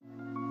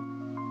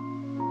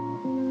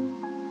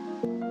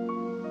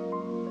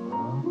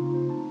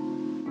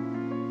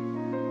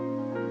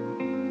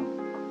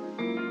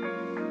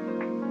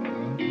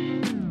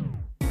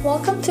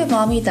Welcome to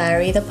Mommy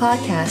Diary, the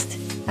podcast.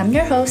 I'm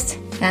your host,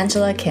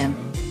 Angela Kim.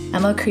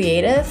 I'm a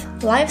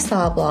creative,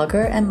 lifestyle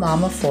blogger and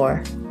mom of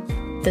four.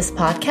 This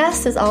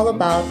podcast is all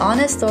about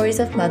honest stories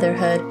of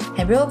motherhood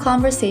and real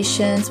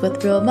conversations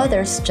with real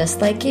mothers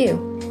just like you.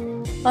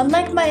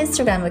 Unlike my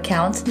Instagram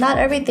account, not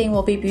everything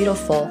will be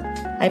beautiful.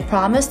 I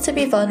promise to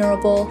be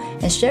vulnerable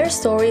and share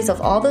stories of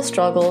all the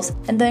struggles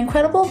and the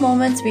incredible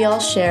moments we all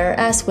share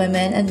as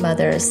women and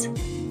mothers.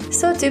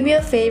 So do me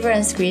a favor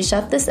and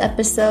screenshot this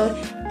episode,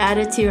 add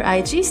it to your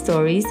IG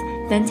stories,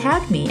 then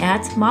tag me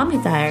at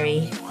Mommy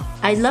Diary.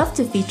 I'd love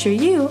to feature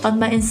you on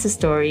my Insta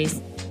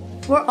stories.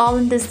 We're all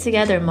in this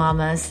together,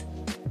 mamas.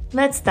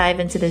 Let's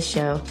dive into the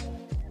show.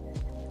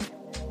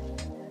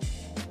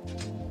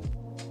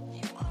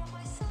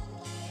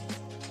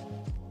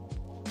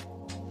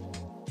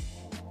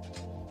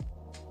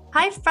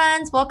 Hi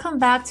friends, welcome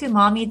back to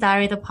Mommy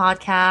Diary, the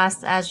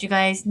podcast. As you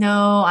guys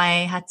know,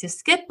 I had to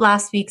skip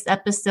last week's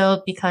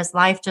episode because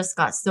life just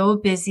got so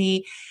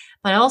busy.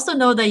 But I also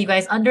know that you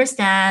guys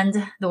understand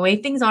the way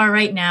things are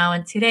right now.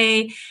 And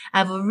today I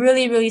have a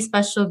really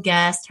special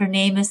guest. Her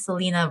name is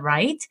Selena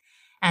Wright.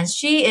 And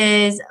she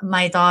is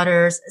my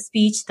daughter's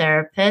speech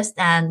therapist.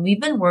 And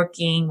we've been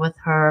working with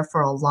her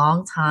for a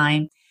long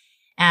time.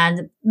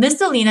 And Miss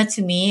Selena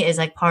to me is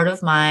like part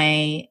of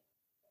my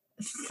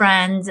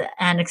friends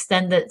and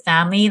extended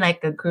family,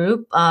 like a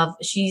group of,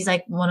 she's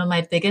like one of my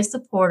biggest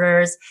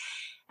supporters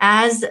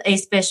as a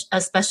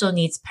special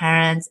needs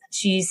parent.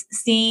 She's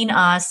seen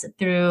us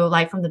through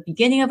like from the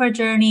beginning of our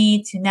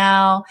journey to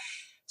now.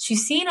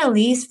 She's seen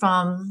Elise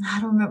from,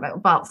 I don't remember,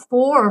 about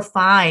 4 or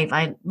 5,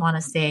 I want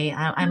to say.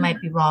 I might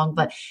be wrong,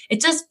 but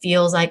it just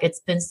feels like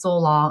it's been so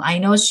long. I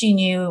know she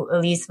knew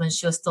Elise when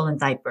she was still in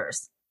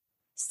diapers.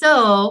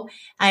 So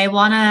I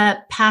want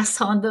to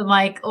pass on the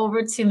mic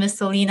over to Miss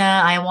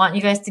Selena. I want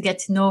you guys to get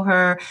to know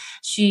her.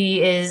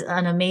 She is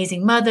an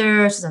amazing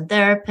mother. She's a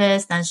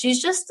therapist, and she's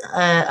just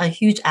a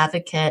huge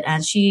advocate.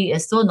 And she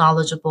is so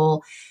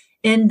knowledgeable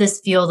in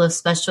this field of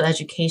special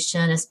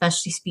education,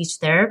 especially speech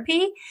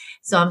therapy.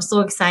 So I'm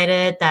so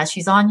excited that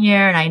she's on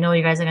here, and I know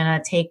you guys are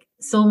going to take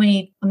so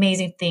many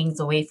amazing things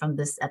away from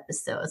this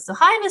episode. So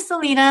hi, Miss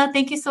Selena.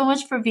 Thank you so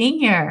much for being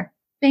here.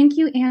 Thank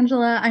you,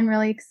 Angela. I'm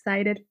really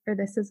excited for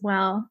this as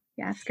well.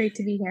 Yeah, it's great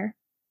to be here.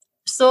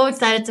 So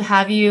excited to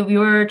have you. We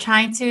were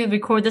trying to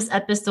record this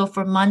episode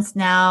for months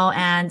now,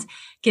 and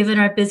given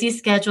our busy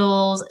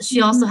schedules,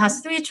 she also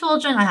has 3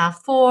 children. I have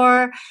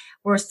 4.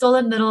 We're still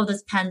in the middle of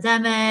this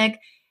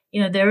pandemic.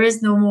 You know, there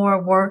is no more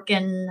work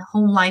and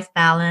home life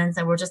balance.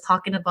 And we're just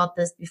talking about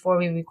this before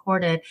we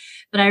recorded.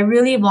 But I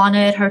really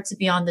wanted her to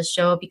be on the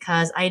show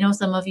because I know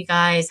some of you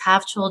guys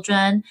have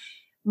children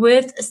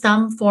with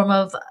some form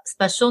of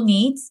special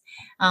needs.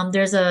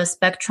 There's a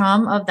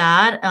spectrum of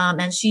that.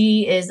 And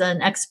she is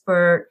an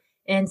expert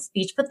in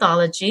speech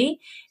pathology.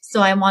 So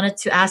I wanted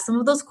to ask some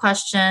of those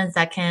questions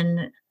that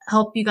can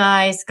help you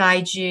guys,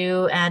 guide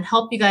you, and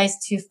help you guys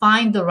to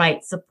find the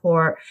right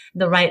support,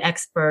 the right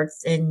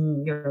experts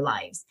in your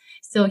lives.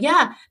 So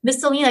yeah,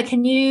 Miss Selena,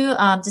 can you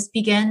just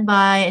begin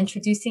by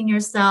introducing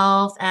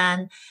yourself?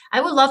 And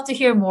I would love to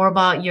hear more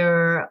about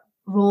your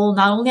role,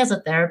 not only as a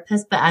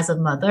therapist, but as a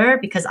mother,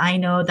 because I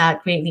know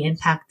that greatly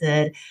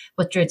impacted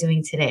what you're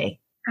doing today.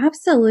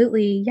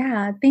 Absolutely.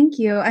 Yeah. Thank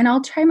you. And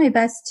I'll try my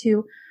best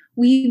to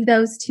weave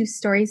those 2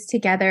 stories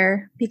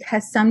together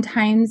because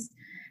sometimes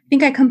I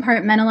think I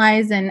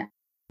compartmentalize, and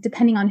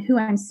depending on who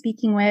I'm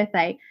speaking with,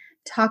 I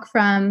talk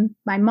from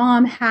my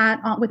mom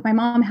hat on, with my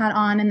mom hat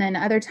on, and then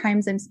other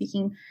times I'm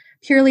speaking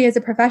purely as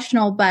a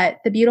professional. But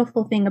the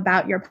beautiful thing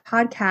about your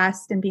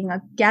podcast and being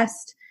a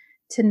guest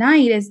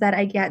tonight is that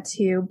I get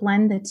to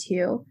blend the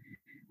 2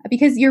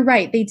 because you're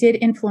right. They did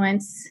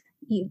influence,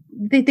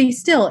 they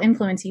still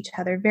influence each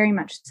other very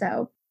much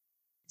so.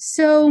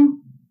 So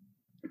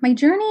my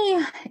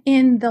journey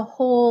in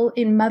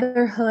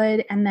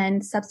motherhood and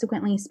then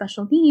subsequently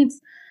special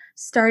needs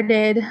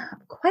started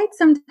quite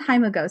some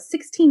time ago,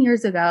 16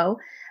 years ago,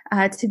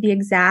 to be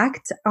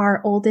exact.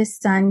 Our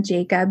oldest son,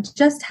 Jacob,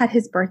 just had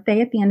his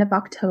birthday at the end of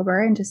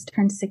October and just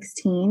turned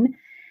 16.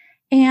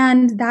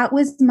 And that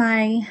was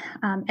my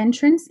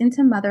entrance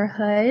into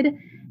motherhood.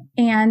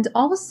 And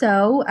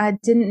also,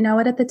 didn't know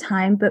it at the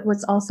time, but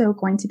was also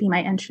going to be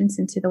my entrance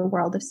into the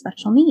world of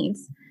special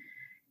needs.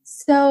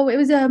 So it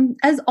was,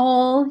 as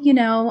all,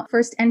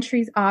 first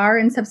entries are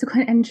and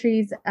subsequent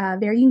entries,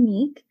 very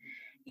unique.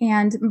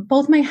 And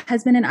both my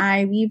husband and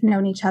I, we've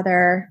known each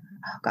other,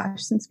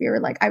 since we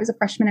were I was a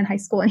freshman in high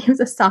school and he was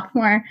a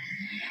sophomore.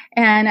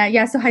 And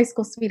so high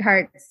school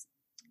sweethearts.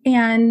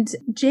 And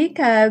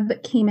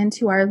Jacob came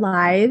into our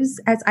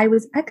lives as I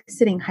was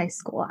exiting high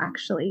school,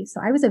 actually. So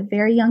I was a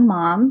very young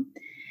mom.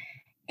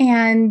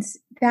 And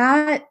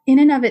that in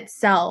and of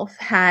itself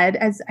had,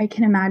 as I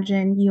can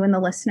imagine you and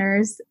the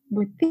listeners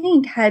would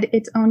think, had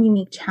its own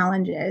unique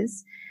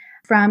challenges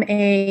from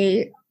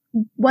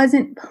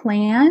wasn't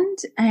planned.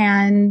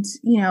 And,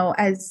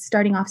 as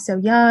starting off so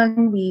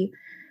young, we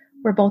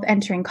were both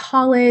entering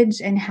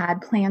college and had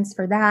plans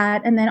for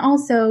that. And then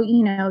also,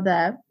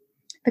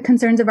 the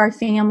concerns of our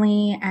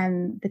family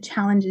and the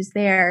challenges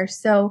there.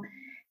 So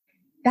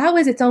that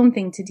was its own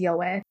thing to deal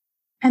with.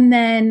 And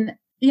then,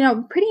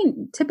 pretty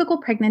typical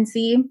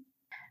pregnancy,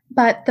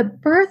 but the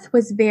birth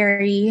was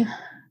very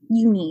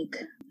unique.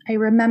 I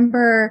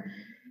remember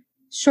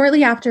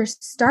shortly after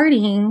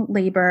starting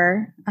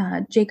labor,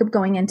 Jacob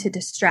going into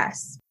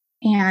distress,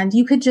 and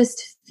you could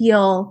just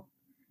feel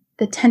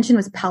the tension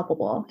was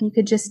palpable. You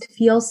could just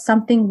feel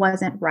something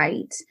wasn't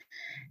right.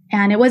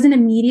 And it wasn't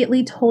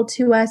immediately told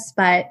to us,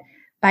 but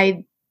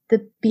by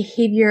the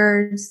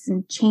behaviors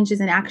and changes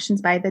in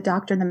actions by the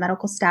doctor and the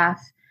medical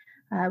staff,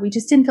 we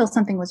just didn't feel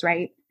something was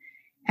right.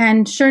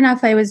 And sure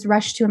enough, I was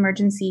rushed to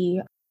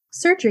emergency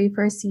surgery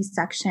for a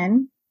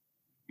C-section.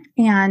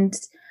 And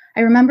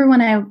I remember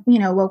when I,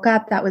 woke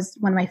up, that was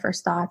one of my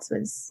first thoughts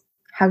was,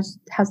 how's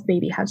the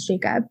baby? How's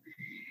Jacob?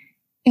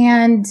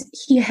 And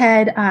he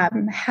had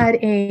had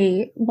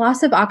a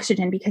loss of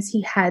oxygen because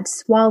he had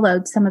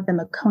swallowed some of the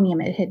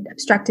meconium. It had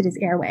obstructed his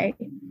airway.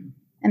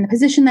 And the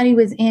position that he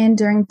was in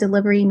during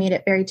delivery made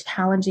it very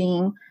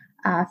challenging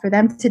for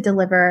them to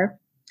deliver.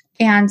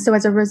 And so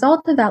as a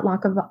result of that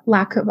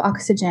lack of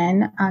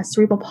oxygen,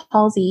 cerebral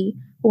palsy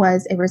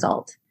was a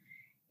result.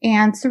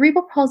 And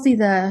cerebral palsy,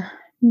 the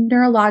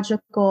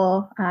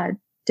neurological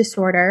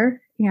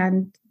disorder,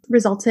 and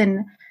results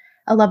in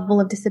a level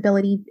of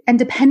disability. And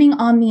depending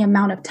on the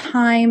amount of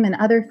time and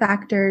other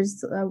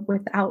factors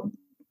without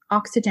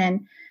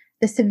oxygen,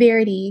 the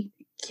severity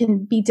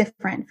can be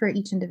different for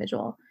each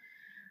individual.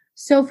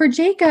 So for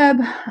Jacob,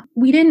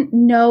 we didn't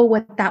know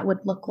what that would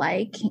look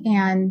like.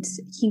 And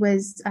he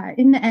was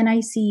in the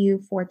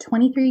NICU for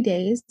 23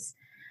 days.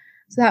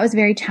 So that was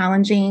very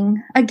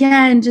challenging.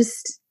 Again,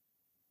 just,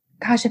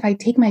 gosh, if I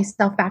take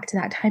myself back to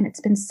that time,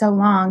 it's been so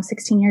long,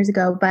 16 years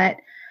ago, but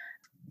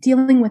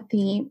dealing with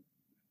the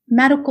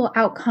medical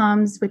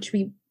outcomes, which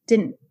we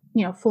didn't,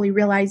 fully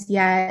realize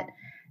yet.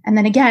 And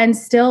then again,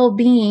 still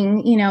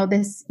being,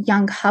 this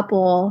young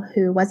couple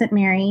who wasn't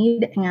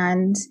married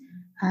and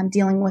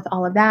dealing with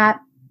all of that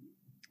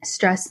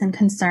stress and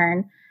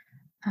concern.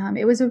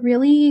 It was a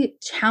really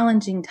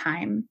challenging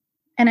time.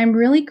 And I'm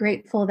really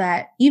grateful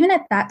that even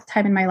at that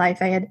time in my life,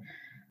 I had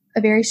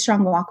a very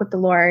strong walk with the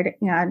Lord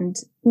and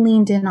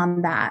leaned in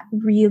on that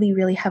really,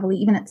 really heavily,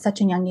 even at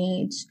such a young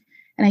age.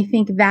 And I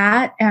think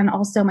that, and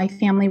also my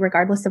family,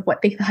 regardless of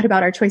what they thought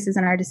about our choices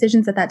and our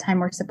decisions at that time,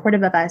 were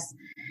supportive of us.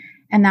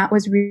 And that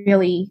was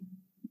really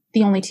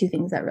the only two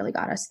things that really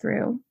got us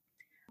through.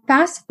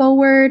 I'll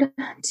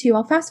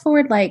fast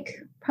forward like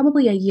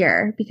probably a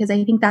year, because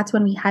I think that's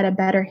when we had a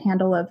better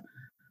handle of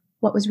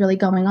what was really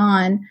going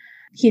on.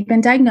 He had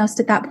been diagnosed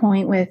at that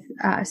point with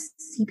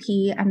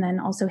CP and then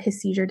also his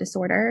seizure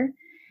disorder.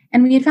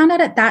 And we had found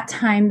out at that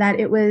time that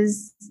it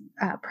was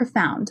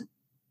profound,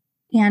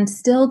 and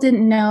still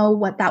didn't know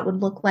what that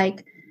would look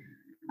like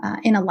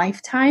in a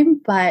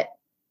lifetime. But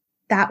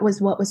that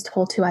was what was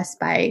told to us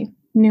by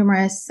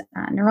numerous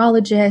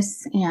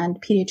neurologists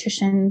and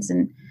pediatricians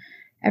and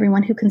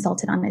everyone who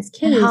consulted on his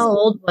case. And how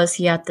old was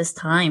he at this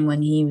time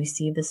when he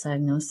received this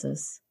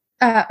diagnosis?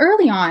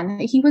 Early on,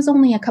 he was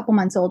only a couple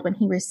months old when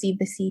he received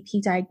the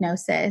CP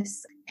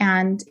diagnosis.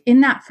 And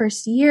in that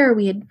first year,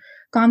 we had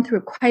gone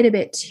through quite a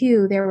bit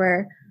too. There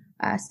were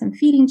some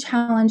feeding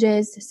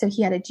challenges. So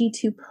he had a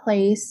G-tube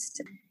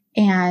placed,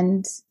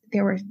 and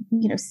there were,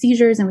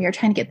 seizures, and we were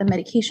trying to get the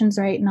medications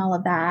right and all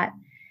of that.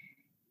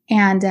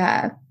 And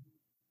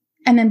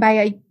then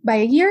by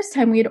a year's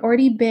time, we had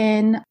already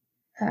been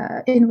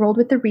enrolled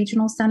with the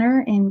regional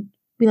center.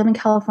 We live in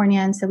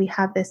California, and so we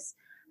have this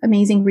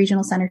amazing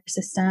regional center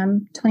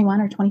system,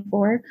 21 or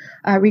 24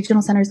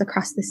 regional centers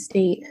across the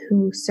state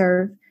who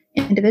serve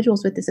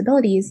individuals with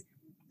disabilities.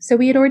 So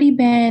we had already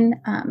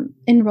been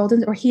enrolled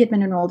in, or he had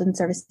been enrolled in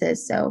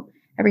services. So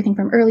everything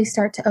from early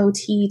start to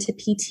OT to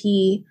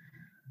PT.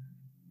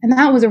 And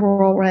that was a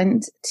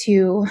whirlwind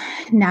to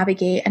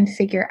navigate and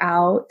figure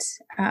out.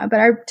 But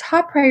our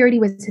top priority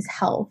was his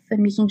health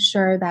and making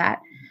sure that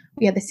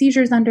we had the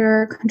seizures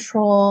under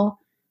control,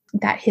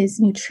 that his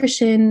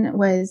nutrition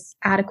was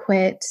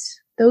adequate.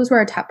 Those were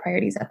our top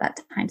priorities at that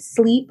time.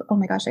 Sleep. Oh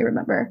my gosh, I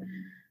remember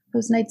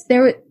those nights.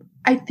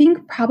 I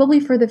think probably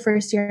for the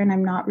first year, and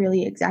I'm not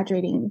really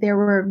exaggerating, there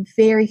were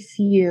very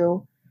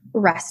few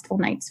restful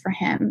nights for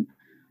him.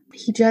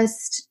 He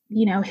just,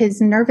 his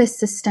nervous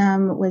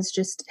system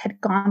had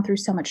gone through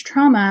so much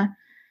trauma.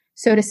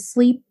 So to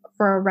sleep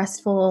for a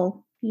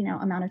restful,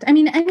 amount of time. I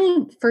mean,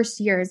 any first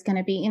year is going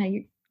to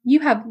be, you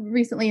have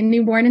recently a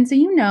newborn, and so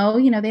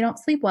they don't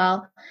sleep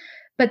well.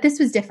 But this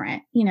was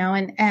different,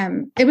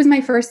 and it was my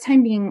first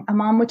time being a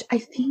mom, which I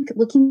think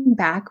looking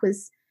back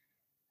was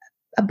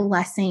a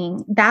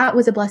blessing. That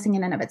was a blessing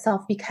in and of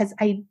itself, because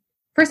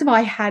first of all,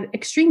 I had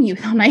extreme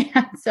youth on my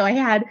hands. So I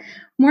had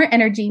more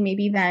energy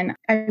maybe than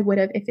I would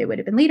have if it would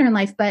have been later in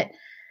life. But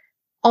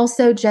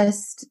also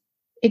just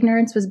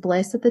ignorance was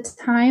bliss at the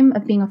time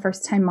of being a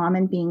first time mom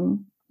and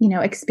being,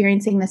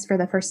 experiencing this for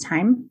the first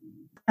time.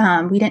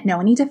 We didn't know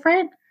any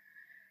different.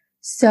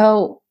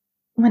 So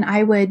when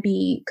I would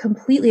be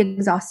completely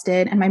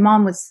exhausted, and my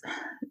mom was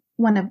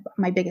one of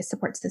my biggest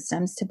support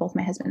systems to both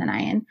my husband and I,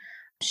 and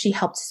She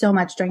helped so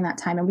much during that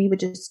time. And we would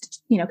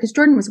just, because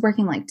Jordan was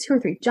working like 2 or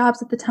 3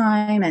 jobs at the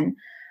time. And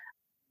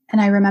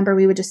I remember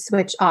we would just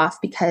switch off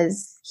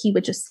because he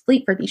would just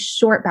sleep for these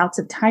short bouts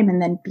of time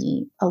and then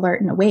be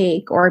alert and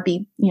awake or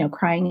be,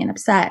 crying and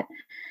upset.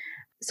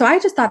 So I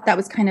just thought that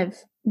was kind of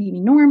maybe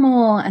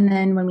normal. And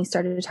then when we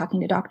started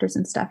talking to doctors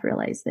and stuff,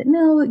 realized that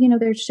no,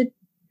 there should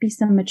be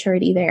some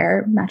maturity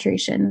there,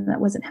 maturation that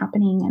wasn't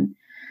happening. And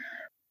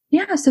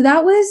yeah, so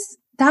that was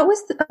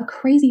a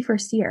crazy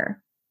first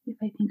year, if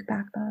I think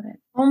back about it.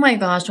 Oh my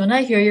gosh, when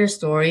I hear your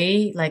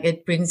story, like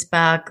it brings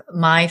back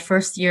my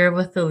first year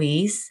with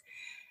Elise.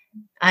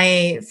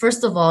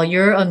 First of all,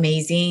 you're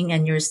amazing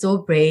and you're so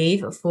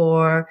brave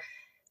for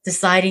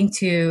deciding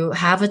to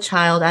have a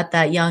child at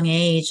that young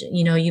age.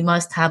 You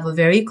must have a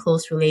very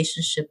close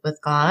relationship with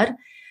God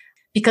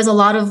because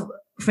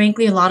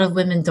frankly, a lot of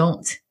women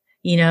don't.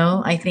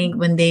 I think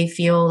when they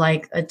feel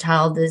like a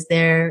child is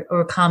there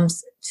or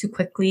comes too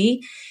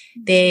quickly,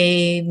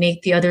 they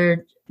make the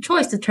other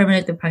choice to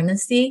terminate the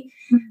pregnancy,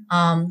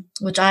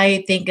 which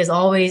I think is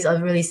always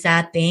a really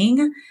sad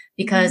thing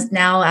because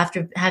now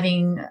after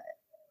having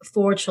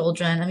 4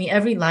 children, I mean,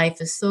 every life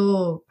is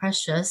so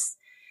precious.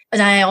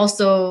 And I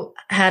also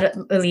had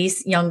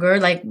Elise younger,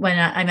 like when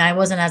I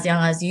wasn't as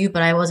young as you,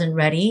 but I wasn't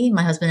ready.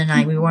 My husband and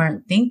I, we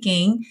weren't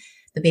thinking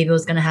the baby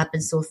was going to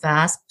happen so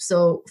fast.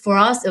 So for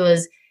us,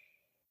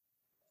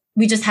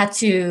 we just had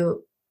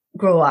to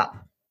grow up.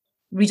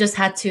 We just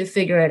had to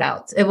figure it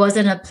out. It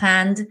wasn't a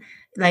planned,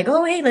 like,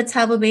 oh, hey, let's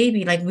have a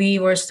baby. Like we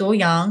were so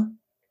young.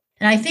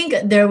 And I think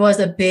there was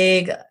a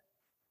big,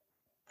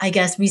 I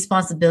guess,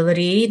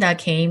 responsibility that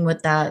came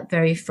with that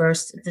very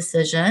first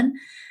decision.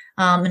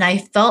 And I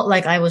felt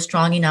like I was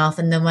strong enough.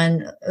 And then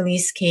when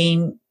Elise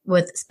came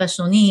with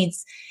special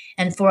needs,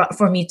 and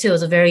for me too, it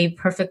was a very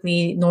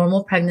perfectly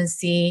normal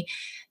pregnancy.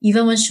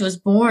 Even when she was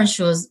born,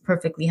 she was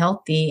perfectly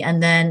healthy.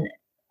 And then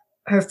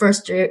her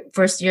first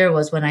year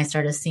was when I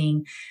started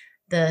seeing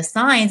the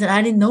signs, and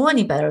I didn't know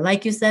any better.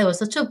 Like you said, it was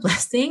such a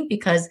blessing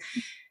because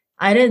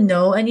I didn't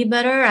know any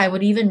better. I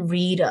would even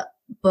read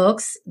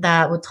books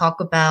that would talk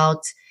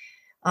about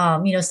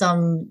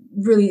some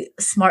really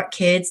smart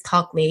kids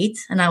talk late,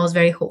 and I was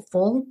very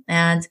hopeful.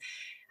 And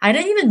I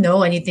didn't even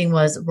know anything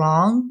was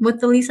wrong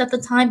with Elise at the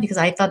time because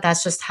I thought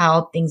that's just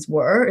how things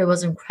were. It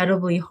was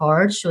incredibly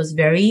hard. She was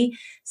very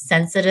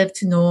sensitive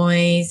to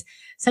noise,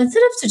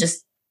 sensitive to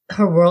just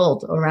her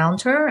world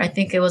around her. I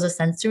think it was a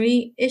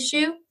sensory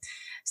issue.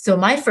 So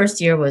my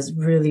first year was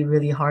really,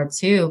 really hard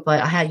too,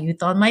 but I had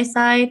youth on my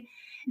side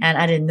and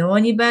I didn't know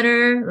any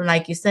better.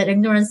 Like you said,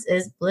 ignorance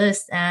is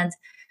bliss. And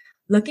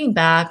looking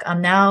back, I'm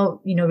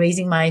now,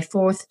 raising my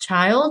 4th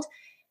child.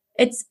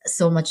 It's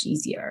so much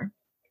easier.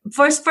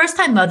 First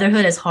time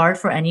motherhood is hard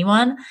for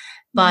anyone.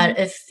 But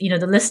if there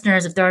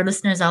are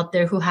listeners out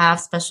there who have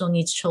special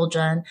needs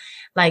children,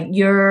 like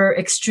your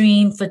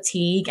extreme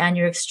fatigue and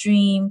your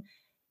extreme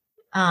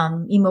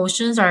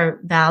emotions are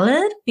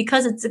valid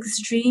because it's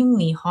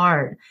extremely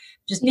hard.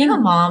 Just being a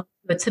mom,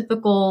 a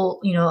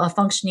typical, a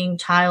functioning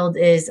child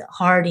is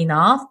hard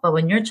enough. But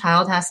when your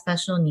child has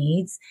special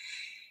needs,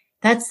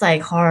 that's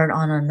like hard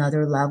on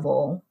another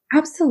level.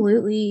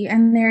 Absolutely.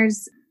 And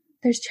there's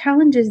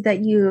challenges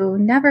that you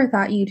never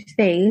thought you'd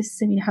face.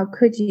 I mean, how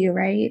could you,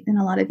 right? In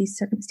a lot of these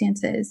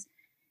circumstances.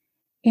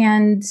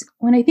 And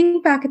when I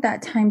think back at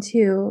that time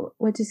too,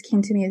 what just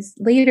came to me is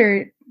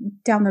later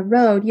down the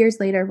road, years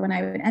later, when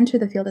I would enter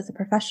the field as a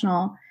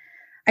professional,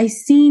 I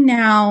see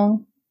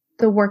now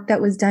the work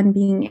that was done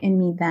being in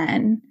me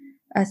then,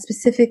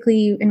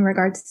 specifically in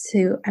regards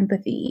to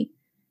empathy,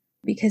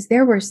 because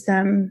there were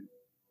some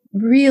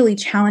really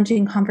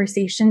challenging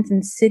conversations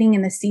and sitting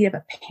in the seat of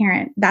a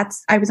parent.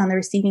 I was on the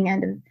receiving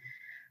end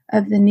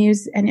of the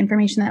news and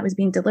information that was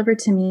being delivered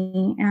to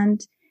me.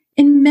 And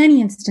in many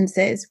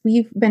instances,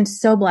 we've been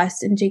so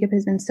blessed, and Jacob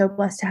has been so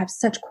blessed to have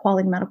such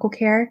quality medical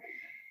care.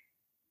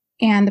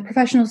 And the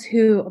professionals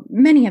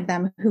many of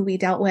them who we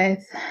dealt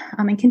with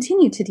and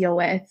continue to deal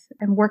with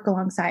and work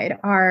alongside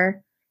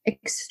are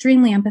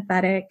extremely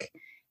empathetic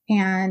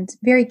and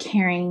very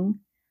caring.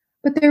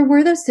 But there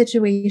were those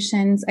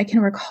situations. I can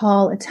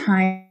recall a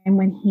time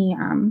when he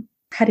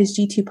had his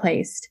G2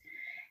 placed.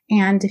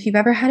 And if you've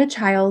ever had a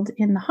child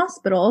in the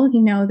hospital,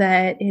 you know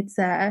that it's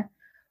a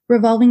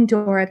revolving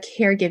door of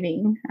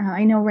caregiving.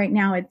 I know right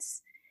now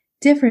it's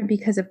different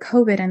because of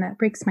COVID, and that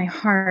breaks my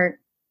heart.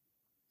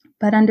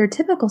 But under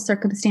typical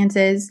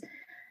circumstances,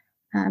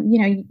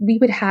 we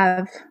would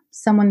have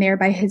someone there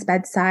by his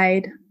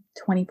bedside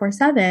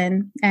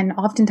 24/7, and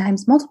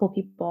oftentimes multiple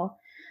people.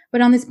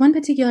 But on this one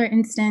particular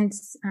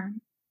instance,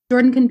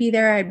 Jordan couldn't be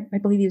there. I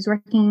believe he was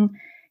working,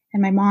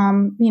 and my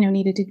mom,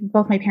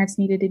 both my parents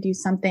needed to do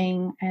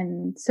something.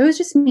 And so it was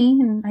just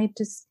me, and I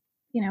just,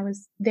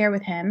 was there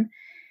with him.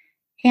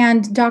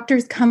 And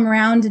doctors come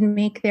around and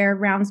make their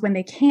rounds when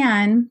they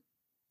can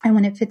and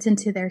when it fits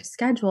into their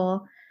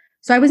schedule.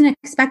 So I wasn't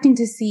expecting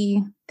to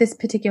see this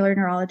particular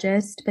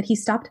neurologist, but he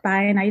stopped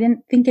by, and I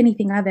didn't think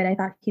anything of it. I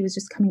thought he was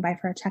just coming by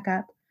for a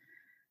checkup.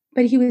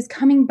 But he was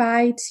coming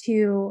by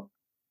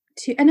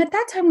and at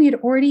that time we had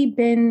already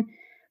been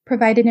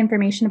provided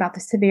information about the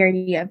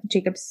severity of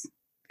Jacob's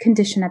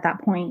condition at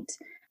that point.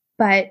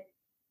 But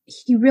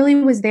he really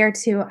was there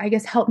to, I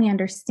guess, help me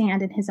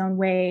understand in his own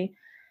way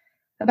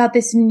about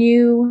this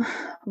new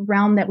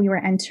realm that we were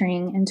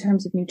entering in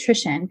terms of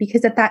nutrition.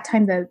 Because at that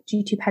time, the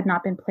G-tube had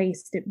not been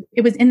placed.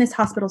 It was in this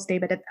hospital stay,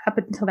 but up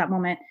until that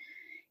moment,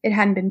 it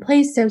hadn't been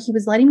placed. So he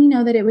was letting me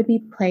know that it would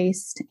be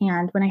placed.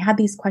 And when I had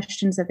these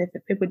questions of if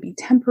it would be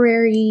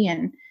temporary,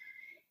 and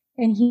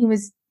he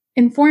was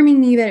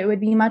informing me that it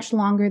would be much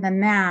longer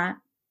than that.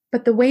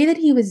 But the way that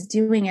he was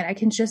doing it, I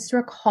can just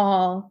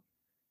recall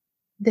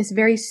this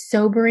very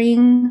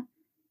sobering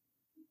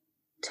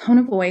tone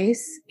of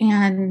voice,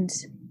 and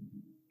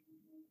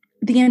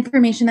the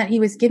information that he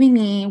was giving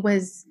me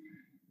was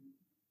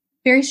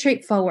very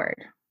straightforward.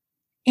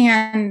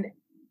 And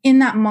in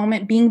that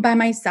moment, being by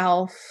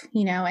myself,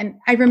 and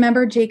I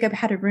remember Jacob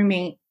had a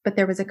roommate, but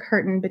there was a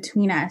curtain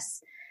between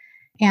us.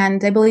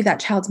 And I believe that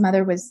child's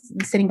mother was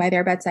sitting by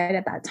their bedside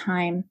at that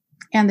time.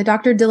 And the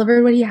doctor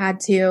delivered what he had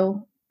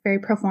to, very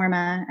pro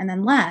forma, and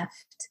then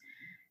left.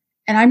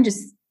 And I'm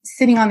just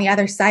sitting on the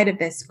other side of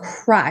this,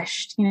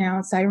 crushed,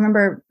 So I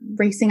remember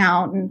racing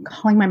out and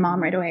calling my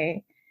mom right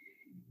away.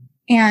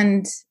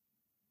 And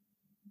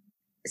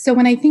so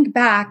when I think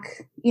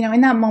back,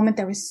 in that moment,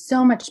 there was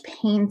so much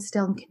pain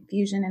still and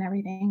confusion and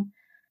everything.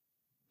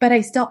 But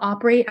I still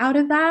operate out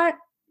of that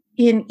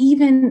in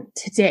even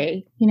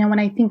today, when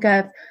I think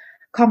of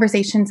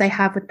conversations I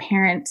have with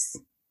parents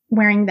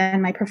wearing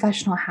then my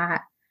professional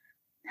hat,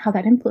 how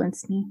that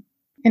influenced me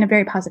in a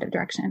very positive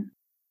direction.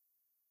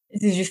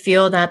 Did you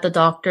feel that the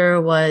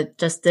doctor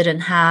just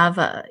didn't have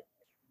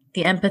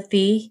the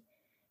empathy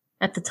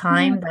at the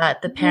time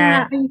that the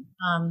parent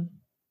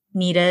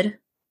needed?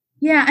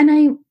 Yeah,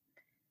 and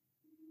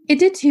it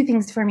did two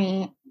things for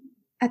me.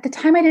 At the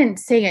time, I didn't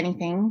say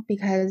anything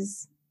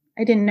because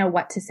I didn't know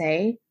what to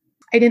say.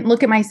 I didn't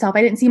look at myself.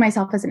 I didn't see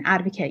myself as an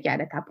advocate yet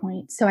at that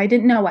point. So I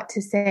didn't know what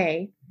to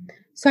say.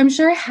 So I'm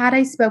sure had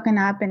I spoken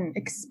up and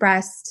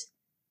expressed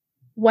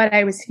what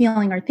I was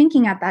feeling or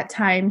thinking at that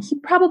time, he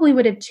probably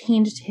would have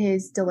changed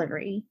his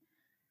delivery.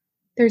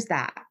 There's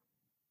that.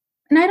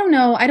 And I don't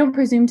know. I don't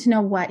presume to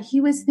know what he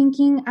was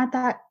thinking at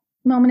that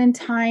moment in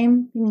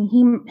time. I mean,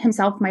 he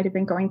himself might have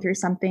been going through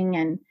something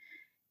and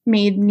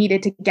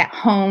needed to get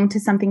home to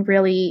something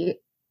really,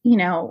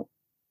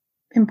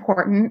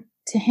 important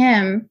to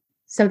him.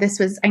 So this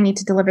was, I need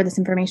to deliver this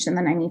information,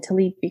 then I need to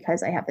leave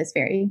because I have this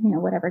very,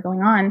 whatever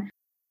going on.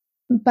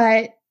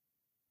 But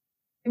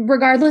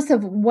regardless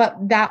of what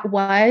that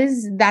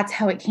was, that's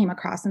how it came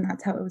across and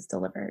that's how it was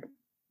delivered.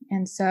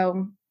 And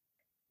so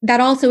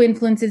that also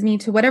influences me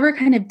to whatever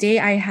kind of day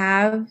I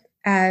have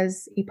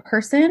as a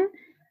person.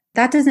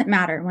 That doesn't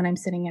matter when I'm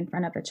sitting in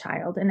front of a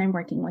child and I'm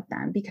working with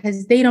them,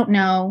 because they don't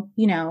know,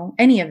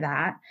 any of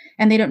that,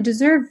 and they don't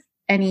deserve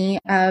any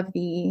of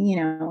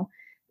the,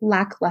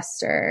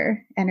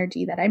 lackluster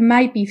energy that I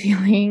might be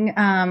feeling.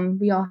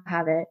 We all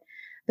have it,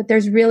 but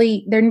there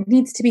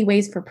needs to be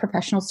ways for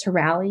professionals to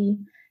rally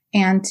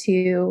and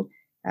to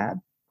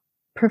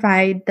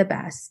provide the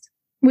best,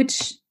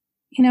 which,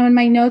 in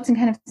my notes and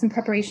kind of some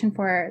preparation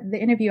for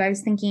the interview, I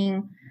was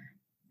thinking,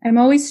 I'm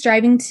always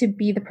striving to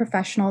be the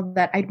professional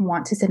that I'd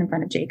want to sit in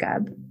front of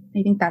Jacob.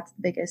 I think that's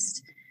the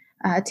biggest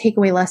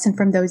takeaway lesson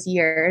from those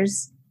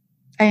years.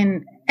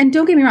 And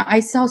don't get me wrong, I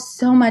saw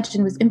so much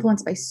and was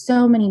influenced by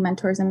so many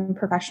mentors and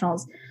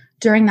professionals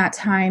during that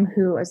time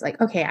who was like,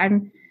 okay,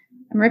 I'm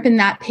ripping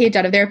that page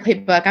out of their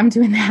playbook. I'm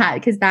doing that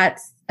because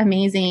that's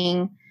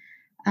amazing.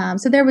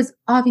 So there was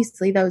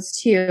obviously those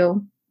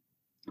two,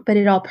 but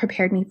it all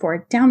prepared me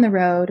for down the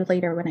road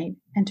later when I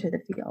enter the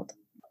field.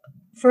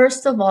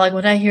 First of all,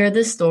 when I hear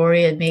this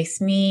story, it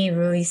makes me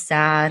really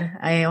sad.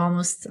 I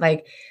almost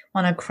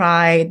want to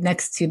cry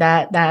next to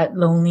that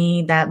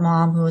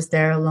mom who was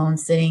there alone,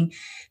 sitting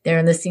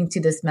there listening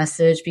to this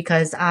message,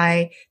 because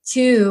I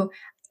too,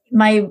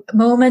 my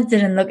moment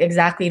didn't look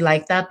exactly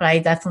like that, but I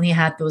definitely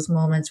had those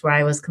moments where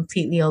I was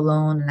completely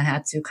alone and I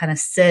had to kind of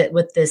sit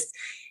with this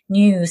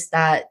news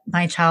that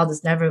my child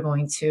is never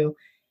going to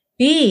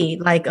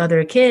be like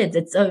other kids.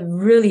 It's a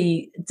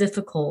really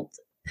difficult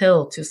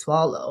pill to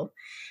swallow.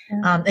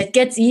 Yeah. It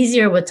gets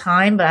easier with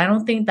time, but I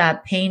don't think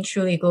that pain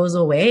truly goes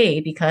away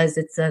because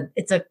it's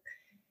a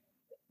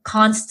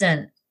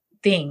constant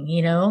thing,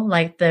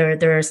 their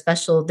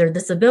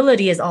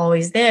disability is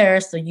always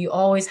there. So you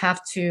always have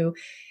to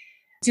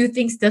do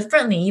things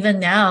differently. Even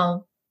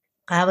now,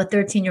 I have a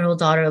 13-year-old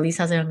daughter. Elise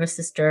has a younger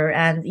sister.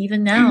 And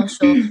even now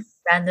she'll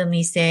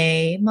randomly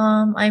say,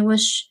 Mom, I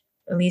wish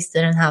Elise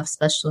didn't have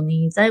special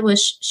needs. I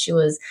wish she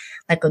was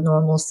like a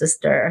normal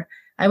sister.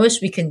 I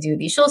wish we can do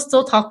these. She'll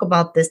still talk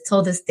about this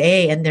till this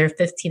day, and they're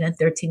 15 and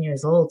 13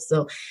 years old.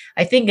 So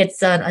I think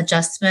it's an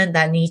adjustment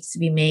that needs to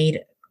be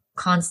made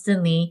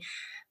constantly.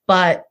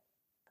 But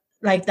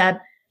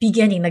that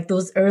beginning,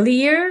 those early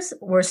years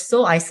were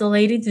so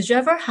isolating. Did you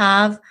ever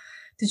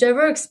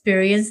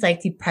experience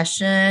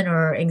depression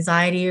or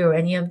anxiety or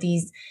any of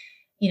these,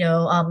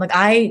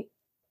 I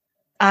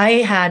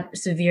had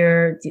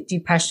severe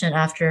depression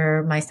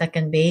after my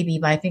second baby,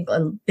 but I think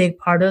a big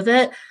part of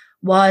it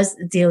was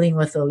dealing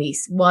with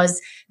Elise,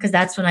 was because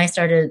that's when I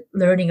started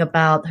learning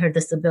about her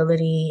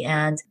disability.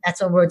 And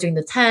that's when we were doing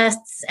the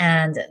tests.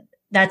 And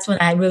that's when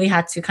I really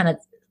had to kind of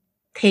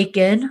take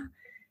in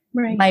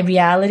my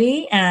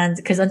reality. And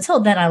because until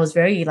then I was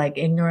very like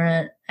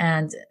ignorant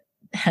and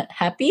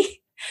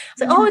happy.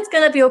 It's like, oh, it's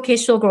going to be okay.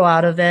 She'll grow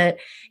out of it.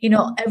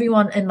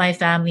 Everyone in my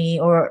family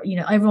or,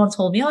 everyone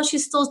told me, oh,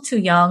 she's still too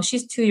young.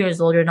 She's 2 years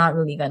old. You're not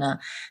really going to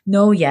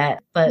know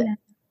yet. But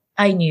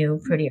I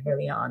knew pretty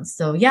early on.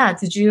 So yeah,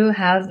 did you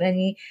have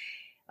any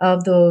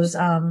of those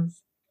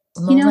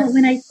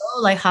moments?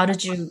 Like, how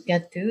did you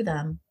get through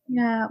them?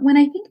 Yeah, when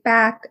I think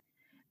back,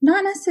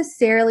 not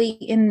necessarily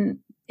in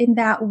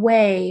that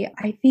way.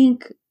 I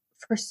think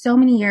for so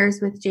many years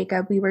with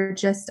Jacob, we were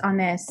just on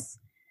this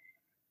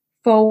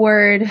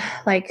forward,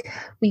 like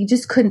we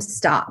just couldn't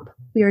stop.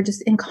 We were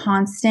just in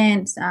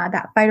constant,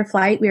 that fight or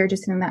flight. We were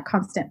just in that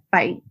constant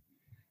fight,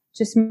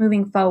 just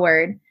moving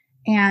forward.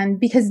 And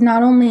because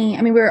not only,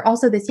 we were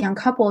also this young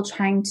couple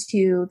trying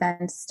to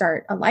then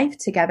start a life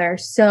together.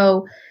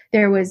 So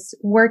there was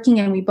working,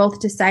 and we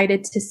both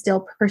decided to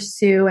still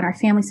pursue, and our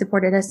family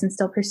supported us in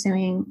still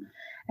pursuing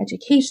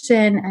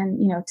education and,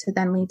 to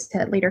then lead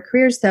to later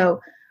careers. So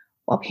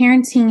while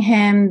parenting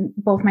him,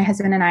 both my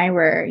husband and I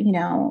were,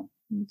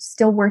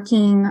 still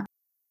working.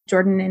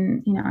 Jordan,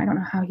 and, I don't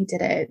know how he did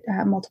it,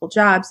 multiple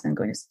jobs and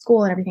going to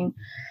school and everything.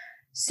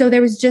 So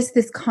there was just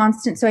this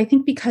constant. So I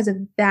think because of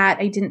that,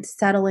 I didn't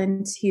settle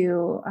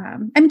into,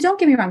 don't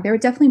get me wrong. There were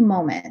definitely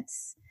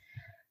moments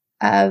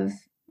of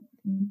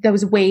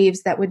those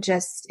waves that would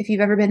just, if you've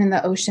ever been in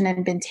the ocean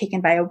and been taken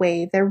by a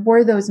wave, there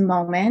were those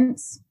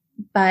moments,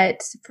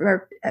 but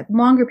for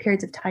longer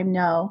periods of time,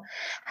 no.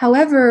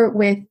 However,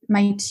 with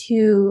my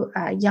two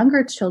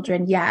younger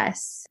children,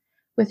 yes.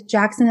 With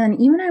Jackson,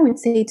 and even I would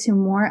say to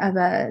more of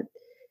an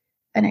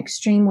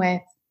extreme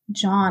with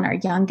John, our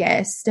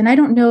youngest. And I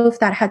don't know if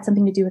that had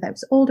something to do with I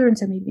was older, and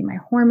so maybe my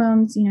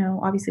hormones,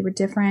 obviously were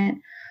different.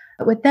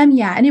 But with them,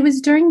 yeah. And it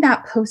was during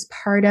that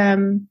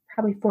postpartum,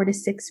 probably 4 to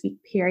 6 week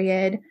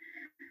period.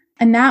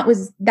 And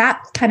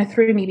that kind of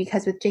threw me,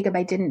 because with Jacob,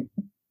 I didn't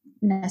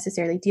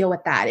necessarily deal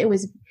with that. It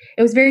was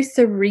very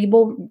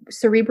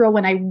cerebral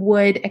when I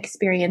would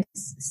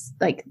experience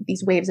like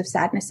these waves of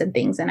sadness and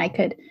things, and I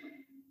could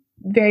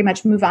very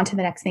much move on to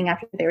the next thing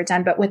after they were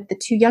done. But with the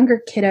two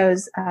younger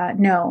kiddos,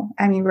 no.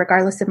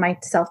 Regardless of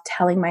myself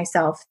telling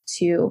myself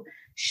to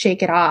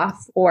shake it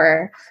off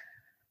or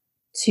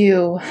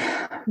to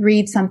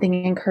read something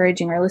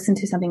encouraging or listen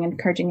to something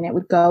encouraging and it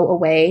would go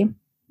away,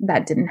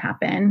 that didn't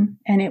happen.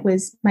 And it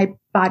was my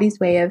body's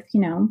way of,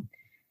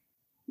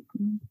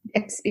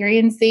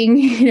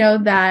 experiencing,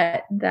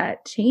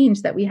 that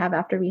change that we have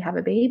after we have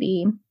a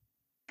baby.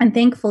 And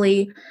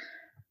thankfully,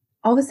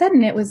 all of a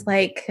sudden it was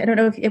like, I don't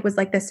know if it was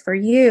like this for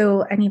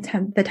you,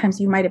 anytime, the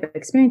times you might have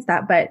experienced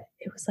that, but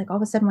it was like all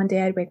of a sudden one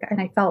day I'd wake up and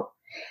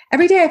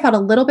every day I felt a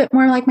little bit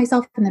more like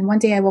myself. And then one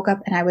day I woke up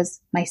and I was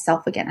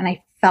myself again, and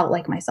I felt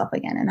like myself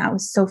again. And that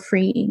was so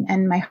freeing.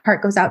 And my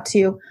heart goes out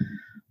to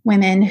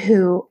women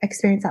who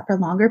experience that for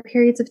longer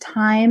periods of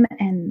time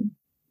and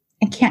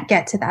can't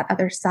get to that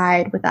other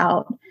side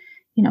without,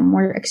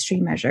 more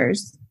extreme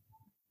measures.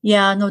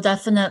 Yeah, no,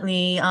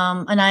 definitely.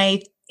 And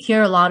I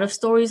hear a lot of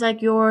stories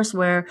like yours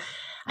where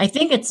I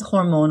think it's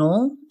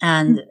hormonal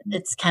and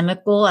it's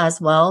chemical as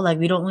well. Like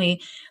we don't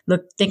really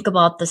think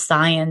about the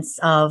science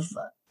of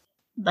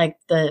like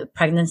the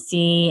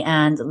pregnancy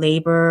and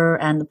labor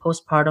and the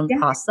postpartum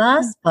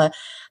process, but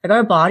like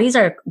our bodies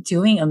are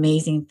doing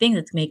amazing things.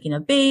 It's making a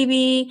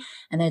baby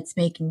and it's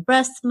making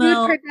breast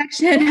milk. Food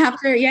production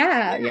after,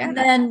 And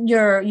then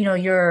your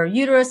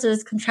uterus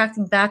is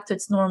contracting back to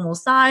its normal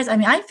size.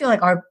 I feel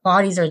like our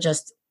bodies are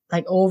just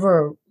like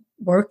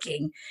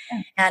overworking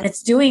and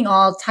it's doing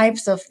all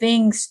types of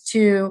things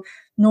to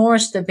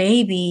nourish the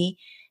baby,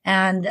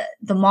 and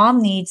the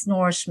mom needs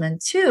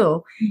nourishment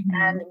too.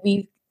 And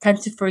we tend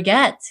to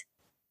forget.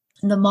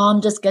 And the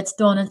mom just gets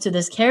thrown into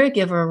this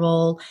caregiver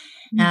role.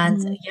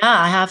 And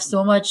I have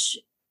so much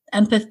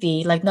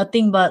empathy, like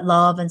nothing but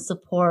love and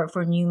support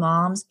for new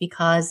moms,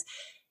 because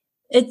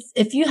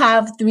if you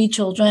have 3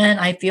 children,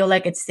 I feel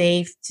like it's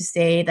safe to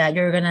say that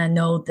you're going to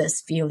know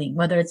this feeling,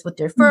 whether it's with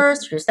your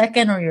first, your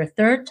second, or your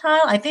third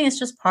child. I think it's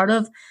just part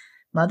of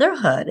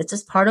motherhood. It's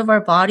just part of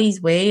our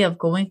body's way of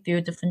going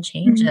through different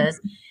changes.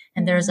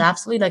 And there's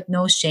absolutely like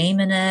no shame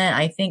in it.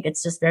 I think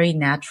it's just very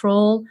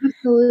natural.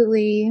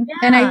 Absolutely. Yeah.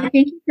 And I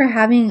thank you for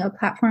having a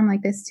platform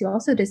like this to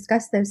also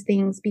discuss those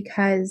things,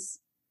 because,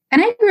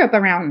 and I grew up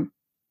around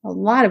a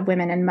lot of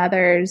women and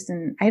mothers,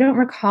 and I don't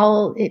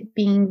recall it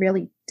being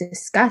really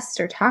discussed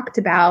or talked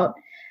about.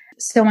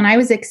 So when I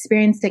was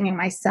experiencing it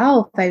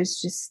myself, I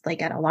was just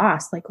like at a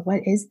loss, like,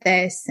 what is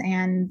this?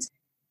 And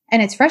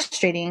it's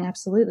frustrating.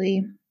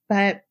 Absolutely.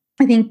 But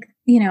I think,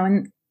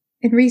 in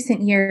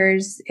recent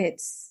years,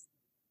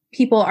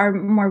 people are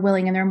more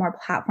willing and there are more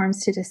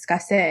platforms to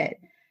discuss it.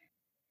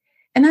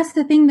 And that's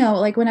the thing though,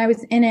 like when I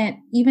was in it,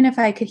 even if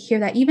I could hear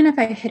that, even if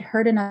I had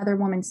heard another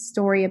woman's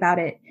story about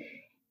it,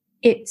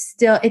 it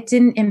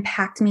didn't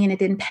impact me and it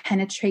didn't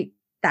penetrate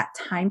that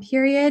time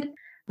period.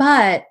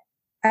 But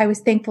I was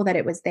thankful that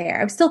it was there.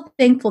 I was still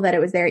thankful that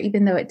it was there,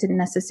 even though it didn't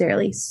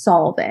necessarily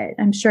solve it.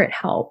 I'm sure it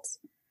helped.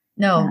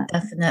 No,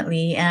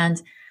 definitely.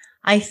 And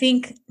I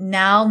think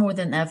now more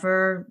than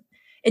ever,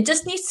 it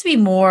just needs to be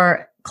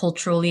more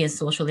culturally and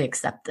socially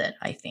accepted,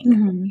 I think.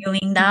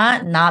 Feeling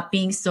that, not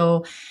being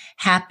so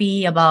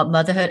happy about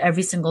motherhood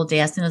every single day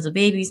as soon as a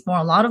baby's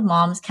born. A lot of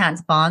moms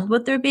can't bond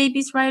with their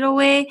babies right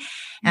away.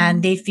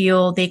 And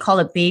they call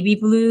it baby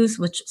blues,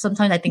 which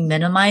sometimes I think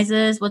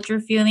minimizes what you're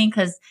feeling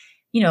because,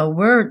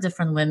 we're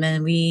different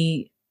women.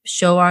 We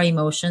show our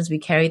emotions, we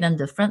carry them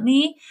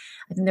differently.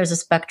 I think there's a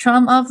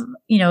spectrum of,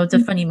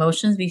 different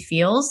emotions we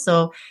feel.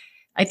 So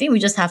I think we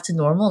just have to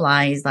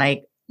normalize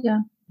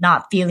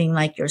not feeling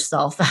like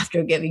yourself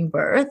after giving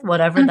birth,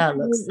 whatever that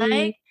looks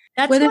like.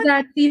 Whether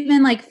that's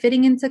even like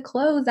fitting into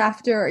clothes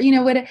after,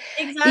 what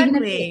even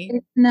if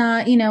it's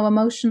not,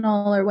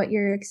 emotional or what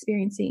you're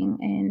experiencing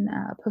in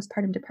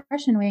postpartum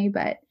depression way,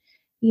 but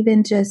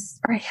even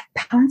just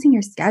balancing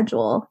your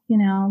schedule,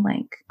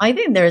 I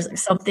think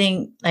there's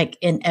something like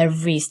in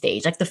every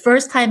stage. Like the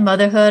first time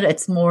motherhood,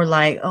 it's more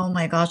like, oh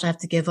my gosh, I have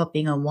to give up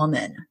being a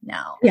woman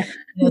now. Yeah.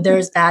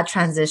 There's that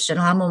transition.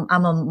 I'm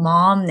a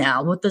mom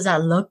now. What does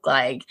that look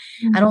like?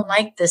 I don't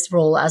like this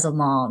role as a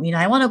mom.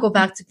 I want to go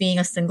back to being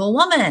a single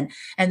woman.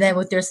 And then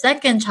with your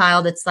second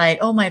child, it's like,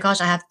 oh my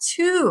gosh, I have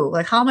two.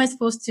 Like, how am I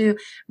supposed to,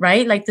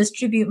 right? Like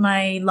distribute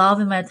my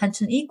love and my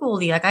attention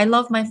equally. Like I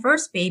love my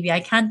first baby. I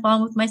can't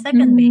bond with my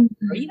second baby.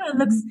 Or, it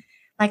looks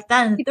like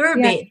that. And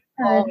third baby,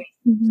 always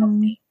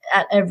something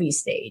at every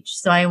stage.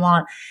 So I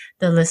want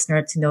the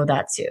listener to know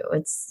that too.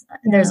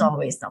 There's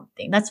always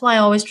something. That's why I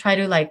always try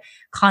to like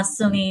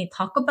constantly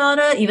talk about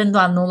it, even though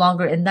I'm no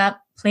longer in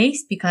that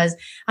place, because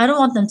I don't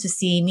want them to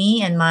see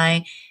me and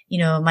my,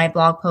 my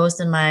blog posts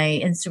and my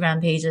Instagram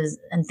pages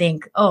and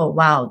think, oh,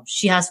 wow,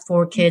 she has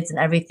 4 kids and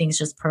everything's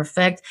just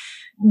perfect.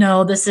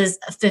 No, this is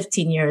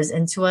 15 years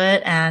into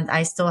it and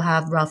I still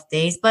have rough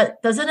days,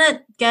 but doesn't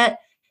it get,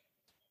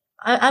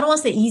 I don't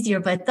want to say easier,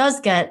 but it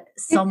does get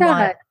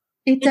somewhat.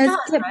 It does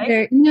get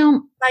right? better.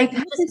 I've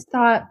had this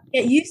thought.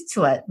 Get used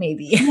to it,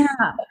 maybe. Yeah.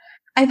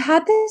 I've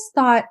had this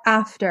thought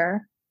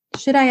after,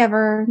 should we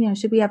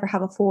ever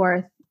have a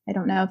 4th? I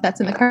don't know if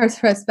that's in the cards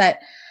for us, but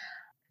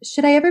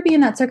should I ever be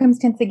in that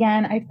circumstance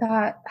again? I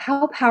thought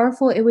how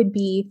powerful it would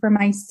be for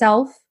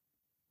myself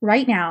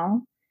right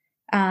now,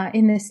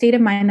 in the state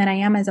of mind that I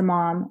am as a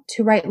mom,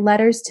 to write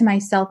letters to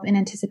myself in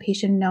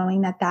anticipation,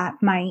 knowing that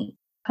might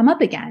come up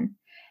again.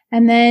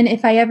 And then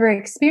if I ever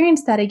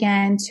experience that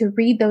again, to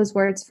read those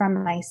words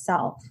from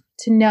myself,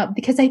 to know,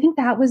 because I think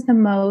that was the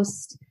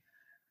most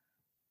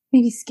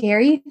maybe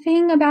scary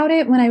thing about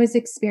it when I was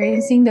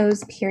experiencing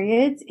those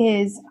periods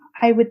is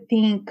I would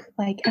think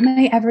like, am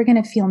I ever going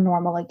to feel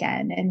normal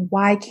again? And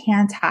why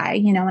can't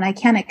I, and I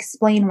can't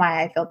explain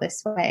why I feel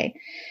this way.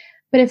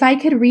 But if I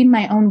could read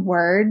my own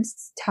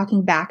words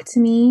talking back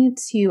to me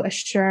to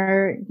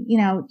assure,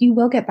 you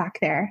will get back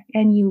there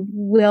and you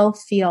will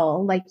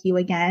feel like you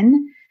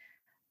again,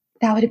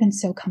 that would have been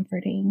so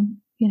comforting,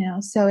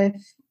 so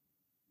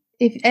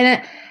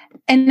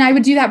and I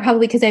would do that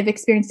probably because I've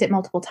experienced it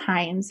multiple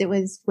times. It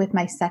was with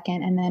my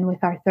second and then with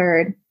our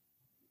third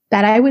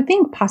that I would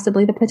think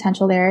possibly the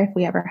potential there if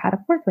we ever had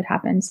a 4th would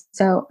happen.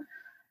 So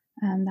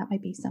that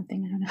might be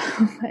something, I don't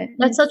know. But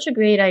that's such a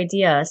great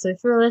idea. So if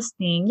you're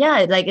listening,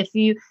 like if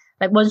you,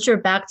 like once you're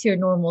back to your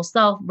normal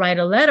self, write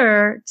a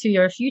letter to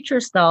your future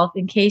self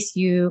in case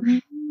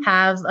you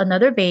have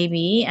another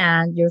baby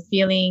and you're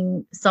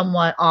feeling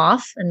somewhat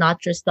off and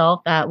not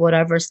yourself at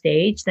whatever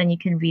stage, then you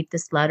can read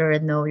this letter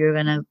and know you're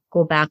going to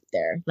go back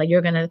there. Like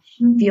you're going to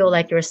feel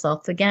like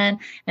yourself again.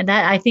 And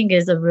that I think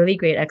is a really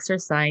great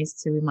exercise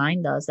to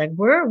remind us like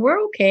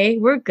we're okay.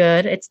 We're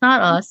good. It's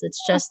not us.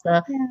 It's just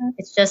the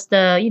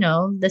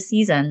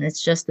season.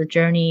 It's just the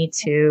journey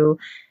to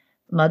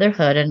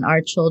motherhood and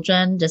our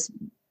children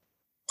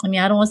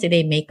I don't want to say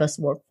they make us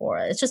work for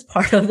it. It's just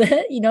part of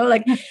it,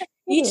 like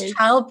each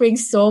child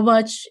brings so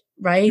much,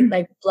 right?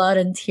 Like blood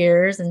and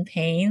tears and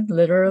pain,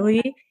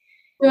 literally.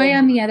 Joy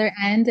on the other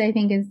end, I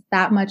think is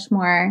that much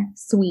more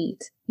sweet,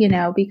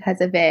 because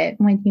of it.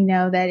 When you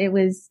know that it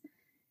was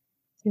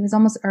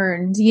almost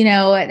earned,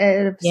 at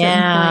a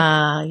certain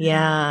point.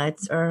 Yeah,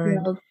 it's earned.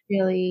 It feels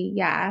really,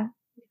 it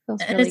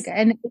feels really good.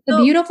 And it's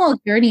a beautiful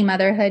journey,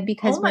 motherhood,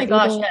 because oh my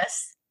gosh,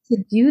 yes. To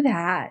do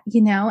that,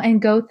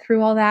 and go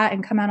through all that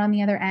and come out on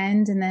the other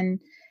end and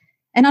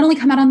not only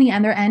come out on the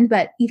other end,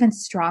 but even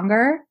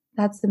stronger.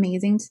 That's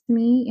amazing to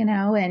me,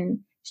 and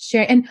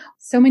share. And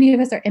so many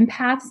of us are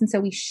empaths. And so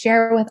we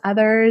share with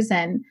others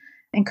and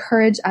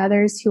encourage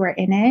others who are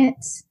in it.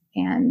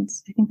 And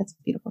I think that's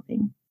a beautiful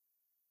thing.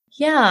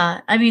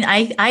 Yeah.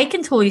 I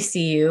can totally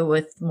see you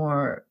with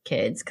more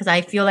kids because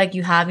I feel like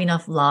you have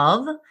enough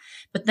love.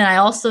 But then I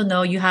also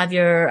know you have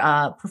your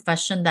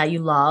profession that you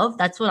love.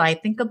 That's what I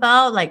think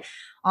about. Like,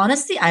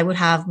 honestly, I would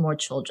have more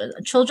children.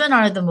 Children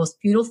are the most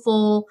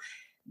beautiful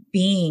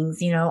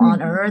beings,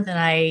 on earth. And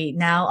I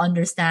now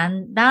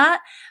understand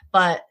that.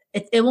 But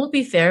it won't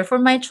be fair for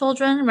my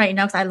children right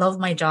now because I love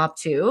my job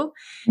too.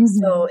 So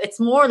Mhm. it's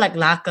more like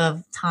lack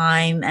of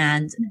time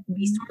and Mhm.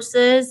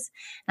 resources.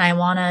 And I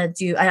want to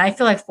do, and I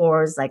feel like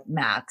 4 is like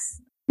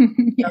max.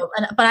 Yeah. So,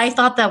 but I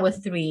thought that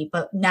with 3,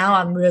 but now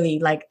I'm really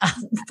like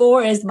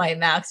 4 is my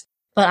max.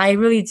 But I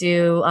really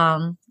do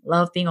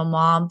love being a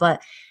mom.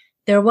 But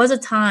there was a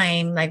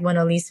time like when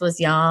Elise was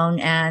young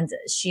and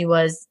she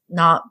was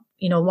not,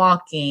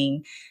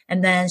 walking.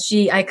 And then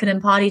I couldn't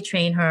potty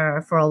train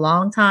her for a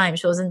long time.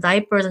 She was in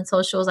diapers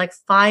until she was like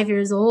 5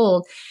 years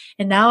old.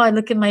 And now I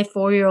look at my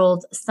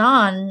 4-year-old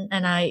son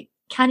and I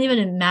can't even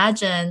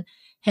imagine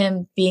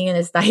him being in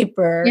his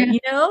diaper,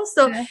 Yeah.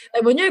 So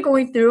like when you're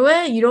going through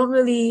it, you don't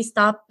really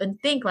stop and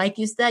think, like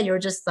you said, you're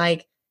just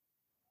like,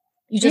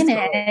 you In just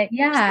go, it.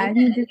 you're just in Yeah. it.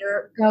 You And just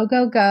go,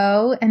 go,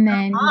 go. And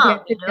then you mom,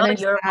 get to the other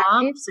you're a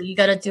mom, side. so you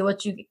got to do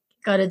what you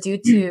got to do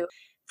to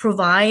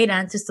provide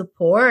and to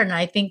support. And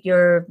I think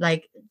you're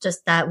like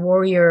just that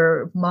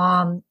warrior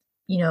mom,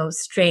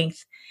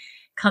 strength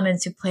come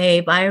into play.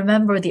 But I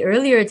remember the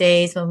earlier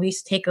days when we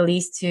used to take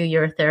Elise to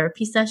your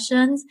therapy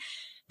sessions,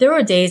 there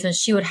were days when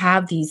she would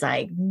have these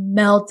like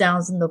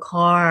meltdowns in the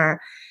car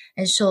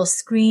and she'll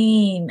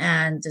scream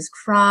and just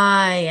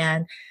cry.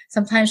 And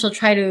sometimes she'll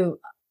try to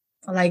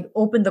like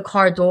open the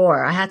car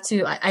door. I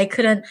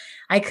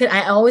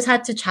always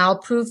had to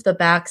childproof the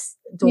back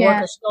door Yeah.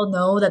 because she'll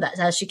know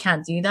that she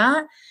can't do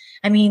that.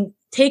 I mean,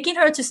 taking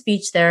her to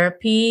speech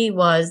therapy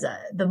was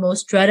the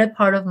most dreaded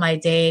part of my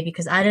day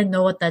because I didn't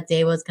know what that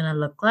day was going to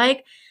look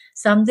like.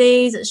 Some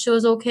days she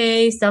was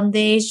okay. Some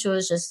days she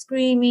was just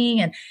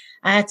screaming and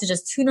I had to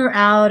just tune her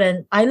out.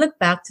 And I look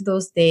back to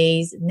those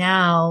days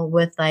now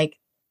with like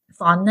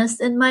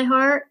fondness in my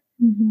heart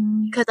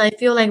Mhm. because I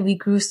feel like we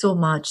grew so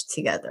much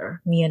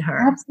together, me and her,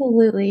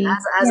 Absolutely.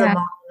 as a Yeah.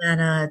 mom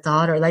and a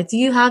daughter. Like, do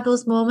you have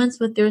those moments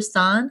with your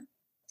son?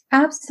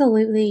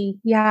 Absolutely.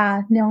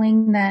 Yeah.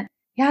 Knowing that,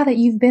 yeah, that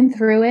you've been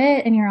through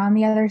it and you're on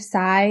the other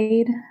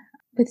side.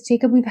 With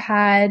Jacob, we've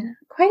had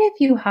quite a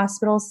few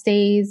hospital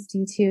stays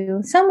due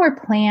to some were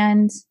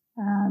planned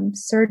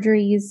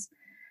surgeries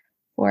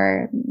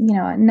for,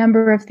 a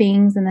number of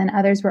things. And then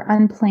others were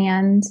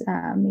unplanned,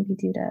 maybe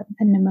due to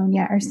a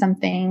pneumonia or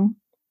something.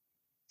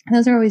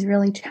 Those are always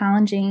really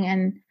challenging.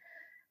 And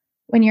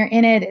when you're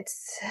in it,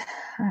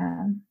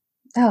 um,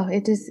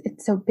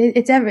 it's so big.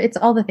 It's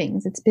all the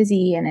things. It's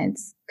busy and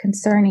it's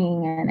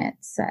concerning and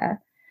it's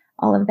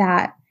all of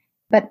that.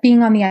 But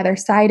being on the other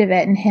side of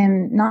it and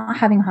him not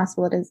having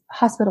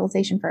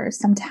hospitalization for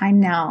some time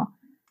now,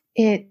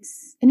 and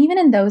even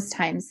in those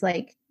times,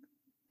 like,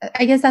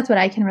 I guess that's what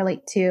I can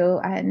relate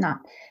to. Not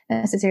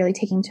necessarily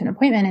taking to an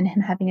appointment and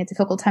him having a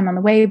difficult time on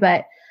the way,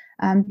 but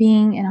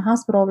being in a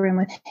hospital room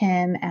with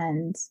him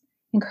and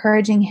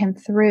encouraging him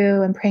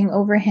through and praying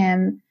over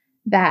him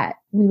that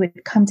we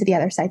would come to the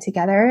other side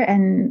together.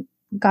 And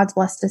God's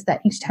blessed us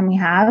that each time we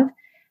have.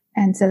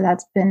 And so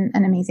that's been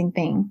an amazing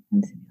thing.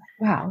 And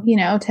wow,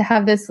 to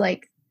have this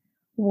like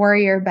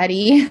warrior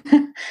buddy.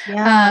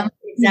 Yeah, To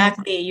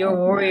exactly. Your yeah.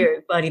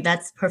 warrior buddy.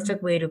 That's the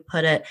perfect way to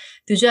put it.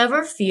 Did you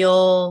ever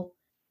feel,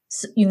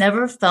 you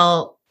never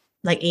felt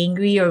like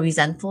angry or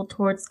resentful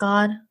towards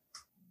God?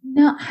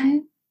 No,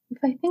 if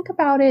I think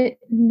about it,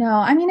 no.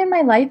 I mean, in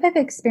my life, I've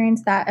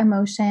experienced that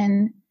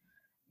emotion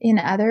in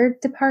other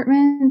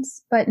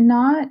departments, but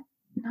not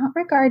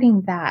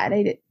regarding that.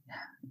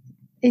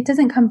 It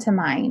doesn't come to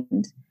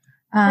mind.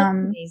 That's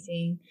Um,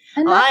 amazing.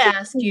 and Oh, not I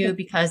ask because you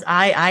because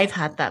I've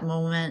had that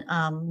moment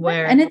yeah,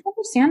 where, and it's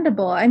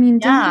understandable. I mean,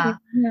 don't get yeah,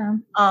 me,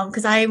 yeah.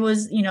 because I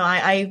was,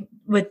 I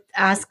would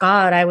ask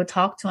God, I would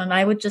talk to him.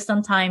 I would just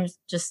sometimes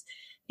just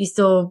be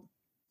so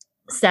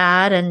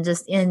sad and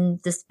just in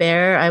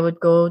despair. I would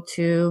go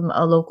to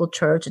a local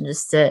church and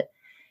just sit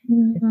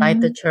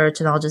inside the Mhm. church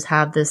and I'll just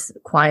have this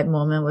quiet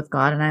moment with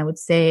God. And I would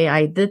say,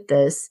 I did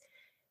this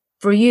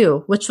for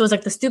you, which was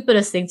like the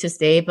stupidest thing to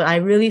say. But I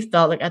really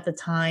felt like at the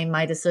time,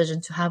 my decision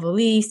to have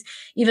Elise,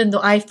 even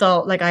though I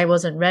felt like I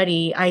wasn't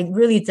ready, I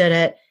really did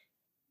it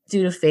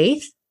due to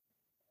faith,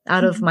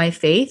 out of Mhm. my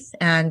faith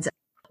and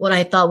what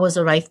I thought was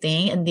the right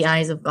thing in the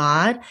eyes of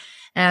God.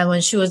 And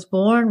when she was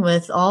born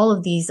with all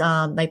of these,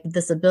 like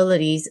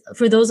disabilities,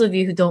 for those of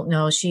you who don't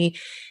know, she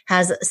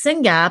has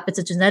SYNGAP. It's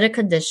a genetic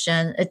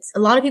condition. It's a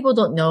lot of people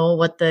don't know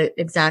what the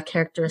exact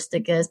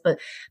characteristic is, but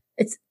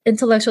it's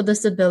intellectual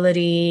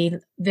disability,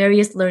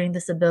 various learning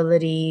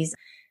disabilities,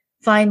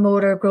 fine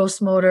motor, gross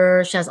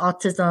motor. She has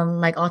autism,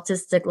 like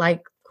autistic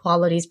like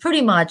qualities,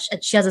 pretty much.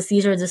 And she has a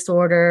seizure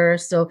disorder.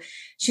 So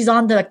she's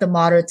on the like the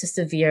moderate to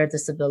severe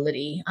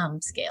disability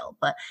scale.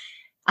 But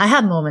I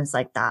had moments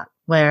like that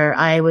where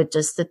I would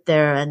just sit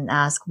there and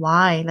ask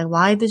why, like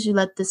why did you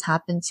let this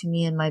happen to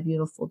me and my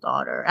beautiful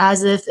daughter,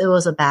 as if it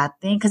was a bad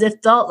thing, because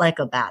it felt like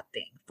a bad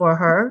thing for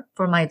her,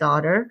 for my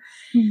daughter.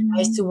 I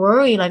used Mhm. to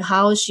worry like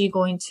how is she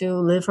going to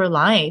live her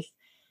life,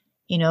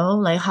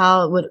 like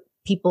how would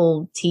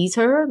people tease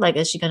her, like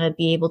is she going to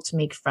be able to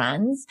make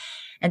friends?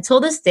 Until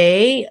this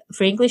day,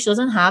 frankly, she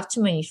doesn't have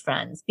too many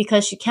friends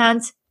because she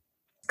can't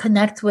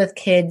connect with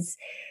kids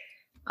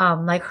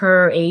like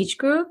her age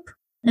group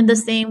in the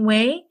Mhm. same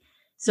way.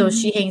 So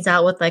she hangs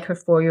out with like her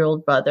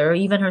 4-year-old brother,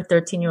 even her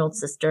 13-year-old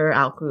sister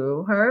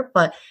outgrew her.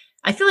 But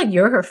I feel like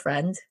you're her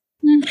friend.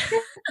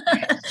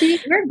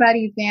 We're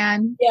buddies,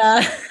 man.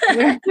 Yeah.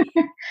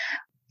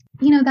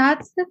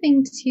 That's the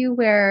thing too,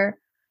 where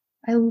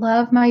I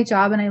love my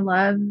job and I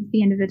love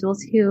the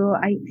individuals who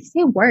I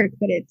say work,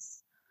 but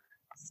it's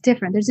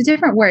different. There's a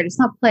different word. It's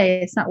not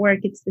play. It's not work.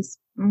 It's this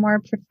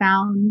more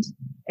profound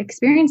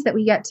experience that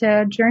we get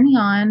to journey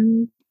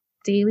on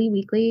daily,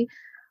 weekly.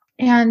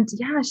 And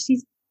yeah,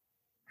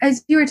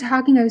 as you were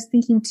talking, I was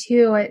thinking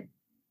too,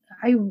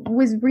 I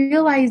was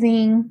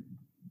realizing,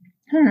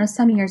 I don't know,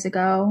 some years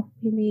ago,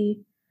 maybe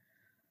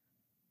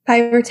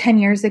 5 or 10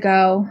 years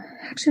ago,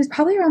 actually it was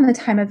probably around the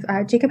time of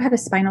Jacob had a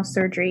spinal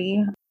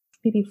surgery,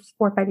 maybe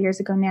 4 or 5 years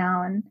ago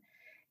now. And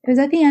it was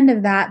at the end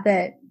of that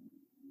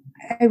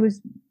I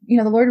was,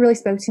 the Lord really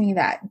spoke to me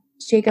that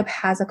Jacob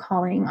has a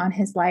calling on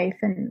his life,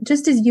 and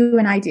just as you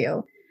and I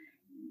do.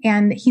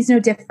 And he's no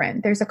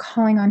different. There's a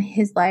calling on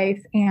his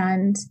life,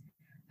 and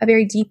a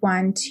very deep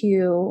one,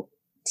 to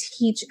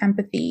teach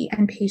empathy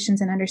and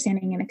patience and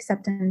understanding and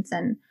acceptance.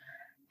 And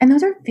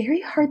those are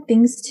very hard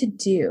things to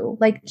do.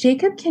 Like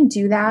Jacob can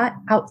do that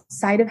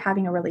outside of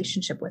having a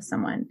relationship with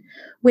someone,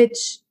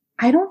 which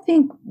I don't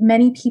think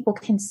many people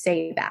can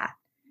say that,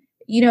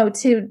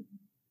 to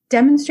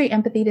demonstrate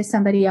empathy to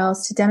somebody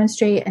else, to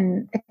demonstrate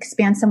and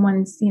expand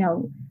someone's,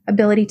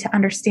 ability to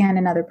understand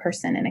another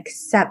person and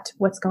accept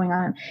what's going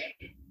on.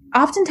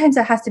 Oftentimes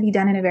that has to be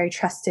done in a very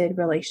trusted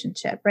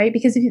relationship, right?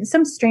 Because if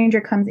some stranger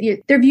comes,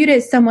 they're viewed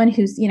as someone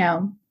who's,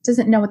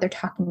 doesn't know what they're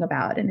talking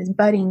about and is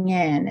butting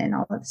in and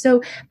all of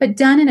so, but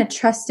done in a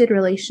trusted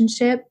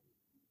relationship,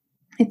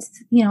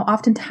 it's,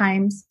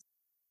 oftentimes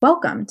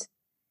welcomed.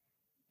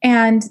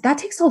 And that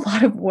takes a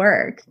lot of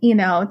work,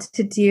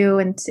 to do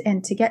and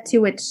to get to,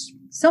 which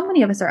so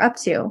many of us are up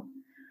to.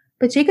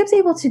 But Jacob's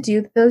able to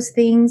do those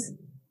things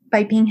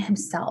by being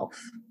himself,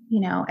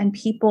 and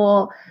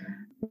people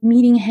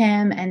meeting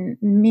him and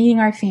meeting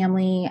our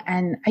family.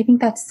 And I think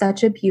that's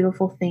such a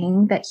beautiful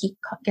thing that he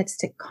gets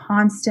to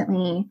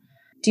constantly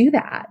do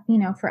that,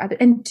 for others,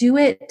 and do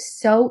it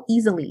so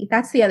easily.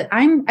 That's the other,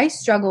 I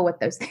struggle with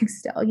those things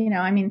still,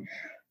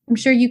 I'm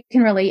sure you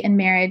can relate in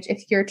marriage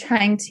if you're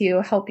trying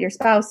to help your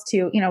spouse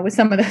to, with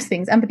some of those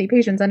things, empathy,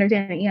 patience,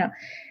 understanding,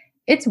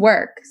 it's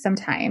work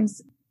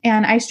sometimes.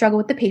 And I struggle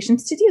with the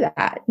patience to do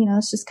that.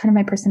 It's just kind of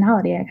my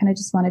personality. I kind of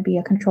just want to be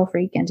a control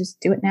freak and just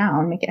do it now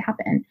and make it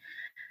happen.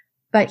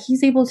 But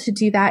he's able to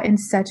do that in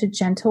such a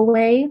gentle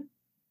way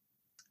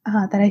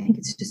that I think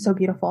it's just so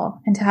beautiful.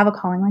 And to have a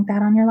calling like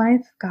that on your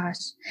life, gosh.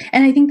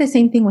 And I think the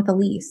same thing with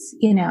Elise.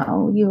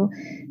 You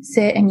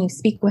sit and you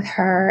speak with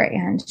her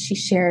and she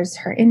shares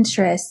her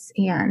interests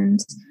and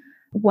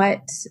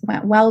what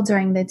went well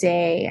during the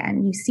day.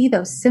 And you see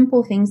those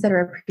simple things that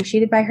are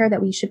appreciated by her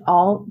that we should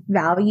all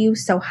value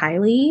so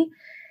highly.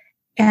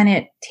 And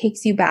it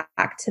takes you back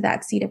to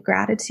that seat of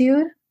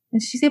gratitude.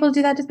 And she's able to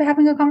do that just by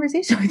having a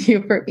conversation with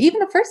you for even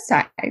the first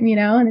time,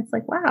 and it's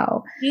like,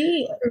 wow.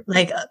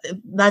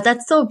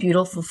 That's so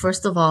beautiful.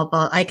 First of all,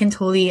 but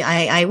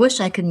I wish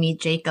I could meet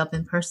Jacob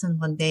in person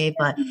one day,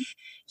 but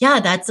yeah,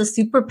 that's a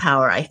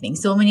superpower. I think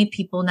so many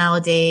people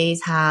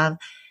nowadays have,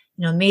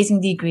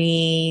 amazing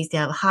degrees, they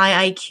have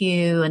high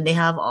IQ, and they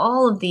have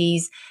all of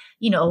these,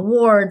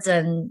 awards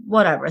and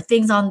whatever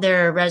things on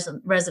their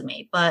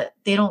resume, but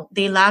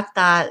they lack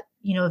that,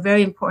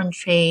 very important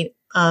trait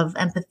of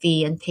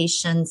empathy and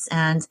patience.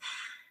 And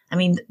I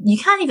mean, you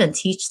can't even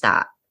teach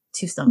that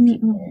to some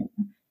people.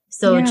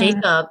 So yeah.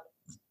 Jacob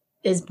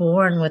is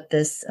born with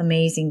this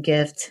amazing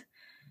gift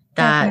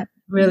that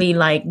really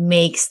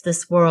makes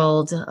this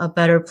world a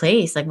better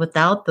place.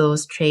 Without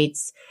those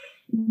traits,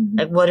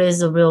 what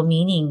is the real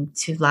meaning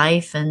to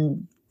life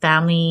and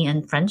family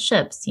and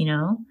friendships,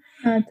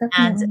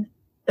 And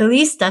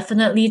Elise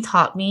definitely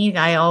taught me.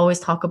 I always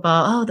talk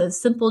about, the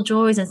simple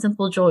joys and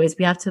simple joys.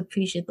 We have to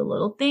appreciate the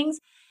little things.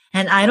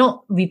 And I don't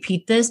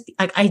repeat this.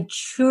 I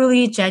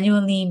truly,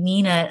 genuinely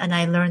mean it. And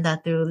I learned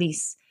that through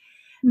Elise.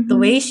 The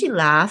way she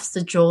laughs,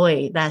 the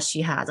joy that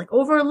she has,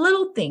 over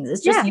little things.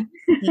 It's just, you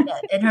see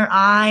it in her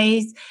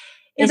eyes.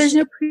 Yeah, there's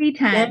no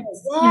pretense.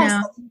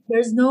 Yes.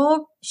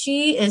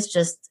 She is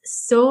just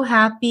so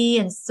happy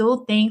and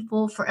so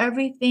thankful for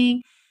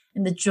everything.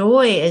 And the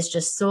joy is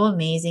just so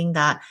amazing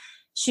that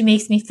she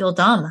makes me feel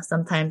dumb.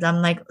 Sometimes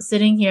I'm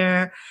sitting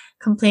here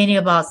complaining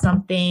about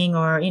something,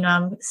 or,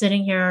 I'm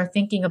sitting here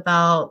thinking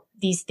about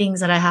these things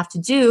that I have to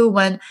do,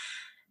 when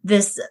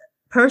this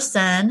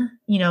person,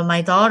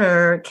 my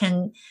daughter,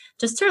 can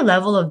just, her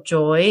level of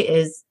joy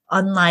is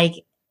unlike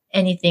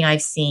anything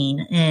I've seen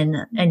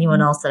in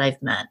anyone else that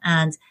I've met.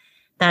 And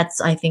that's,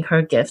 I think,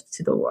 her gift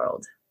to the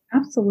world.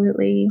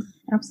 Absolutely.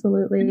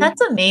 Absolutely. And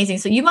that's amazing.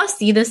 So you must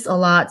see this a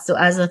lot. So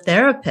as a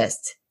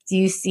therapist, do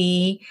you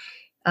see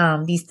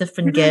these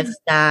different gifts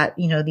that,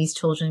 these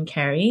children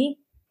carry?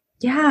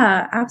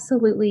 Yeah,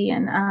 absolutely.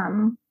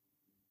 And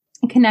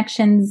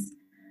connections,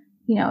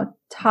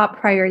 top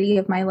priority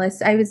of my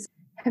list.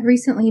 Have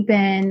recently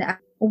been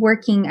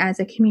working as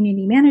a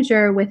community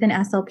manager with an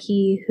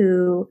SLP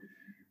who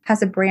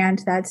has a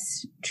brand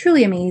that's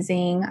truly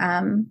amazing.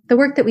 The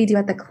work that we do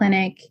at the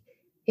clinic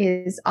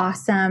is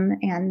awesome.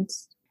 And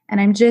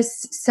I'm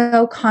just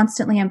so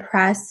constantly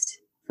impressed.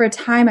 For a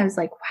time, I was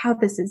like, wow,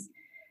 this is,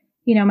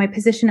 my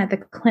position at the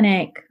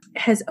clinic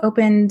has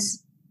opened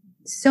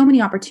so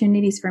many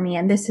opportunities for me.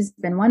 And this has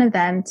been one of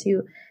them,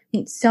 to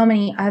meet so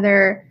many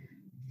other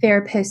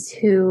therapists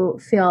who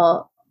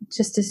feel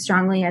just as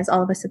strongly as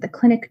all of us at the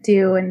clinic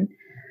do. And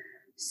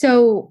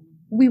so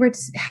we were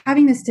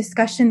having this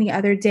discussion the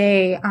other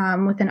day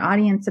with an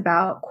audience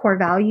about core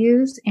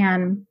values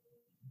and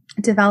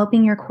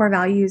developing your core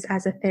values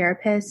as a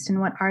therapist, and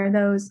what are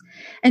those,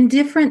 and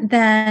different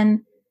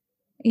than,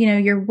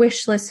 your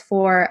wish list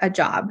for a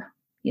job.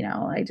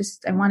 I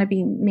want to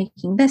be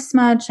making this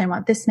much. I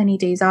want this many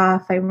days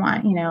off. I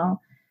want,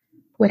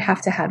 would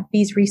have to have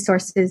these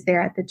resources there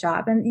at the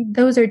job. And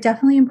those are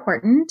definitely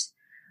important.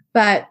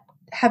 But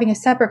having a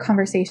separate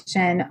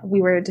conversation,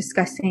 we were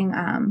discussing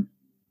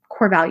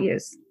core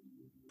values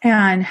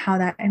and how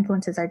that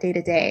influences our day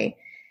to day.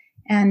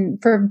 And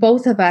for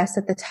both of us,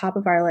 at the top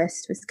of our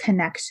list was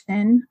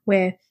connection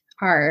with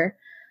our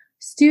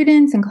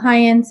students and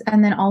clients,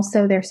 and then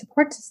also their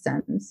support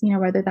systems,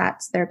 whether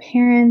that's their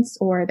parents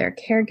or their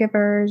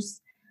caregivers.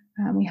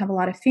 We have a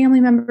lot of family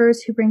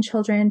members who bring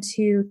children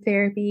to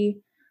therapy,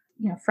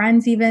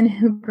 friends even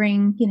who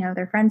bring,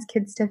 their friends'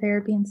 kids to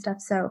therapy and stuff.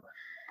 So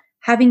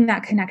having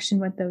that connection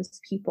with those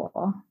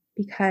people,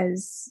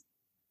 because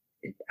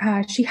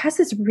she has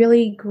this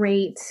really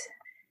great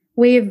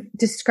way of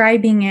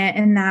describing it,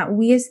 in that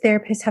we as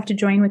therapists have to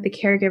join with the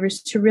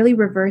caregivers to really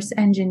reverse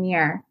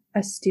engineer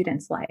a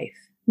student's life.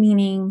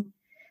 Meaning,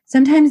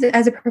 sometimes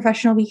as a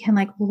professional, we can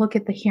look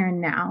at the here and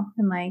now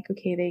and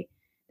okay,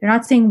 they're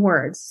not saying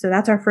words. So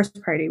that's our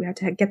first priority. We have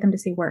to get them to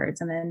say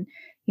words. And then,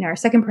 our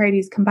second priority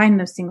is combine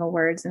those single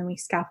words, and we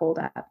scaffold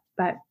up.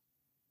 But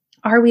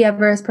are we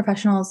ever, as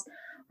professionals,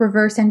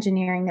 reverse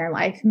engineering their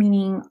life?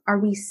 Meaning, are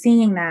we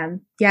seeing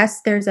them?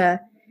 Yes, there's a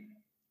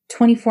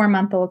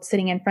 24-month-old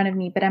sitting in front of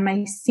me, but am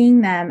I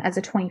seeing them as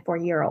a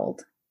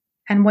 24-year-old?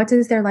 And what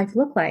does their life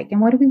look like?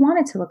 And what do we want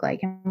it to look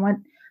like? And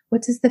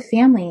what does the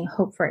family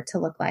hope for it to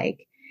look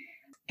like?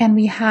 And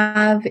we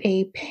have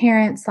a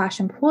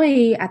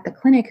parent/employee at the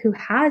clinic who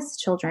has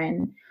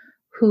children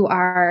who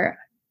are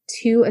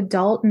 2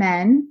 adult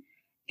men,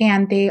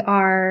 and they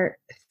are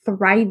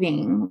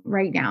thriving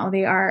right now.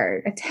 They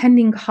are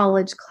attending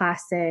college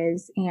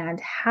classes and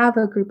have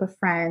a group of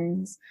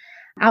friends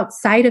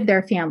outside of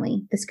their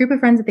family, this group of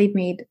friends that they've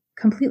made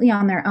completely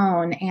on their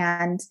own,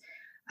 and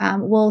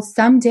will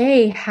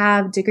someday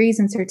have degrees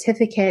and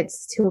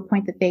certificates to a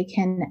point that they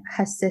can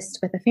assist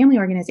with a family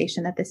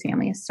organization that this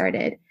family has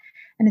started.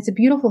 And it's a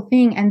beautiful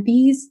thing. And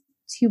these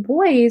 2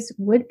 boys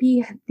would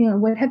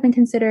have been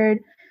considered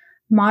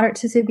moderate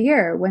to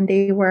severe when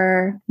they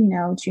were,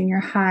 junior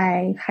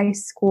high, high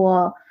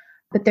school.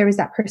 But there was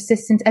that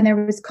persistence, and there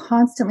was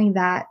constantly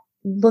that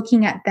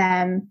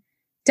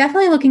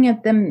definitely looking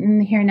at them in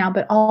the here and now,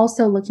 but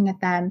also looking at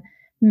them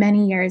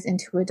many years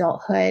into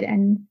adulthood.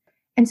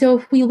 And so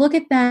if we look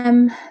at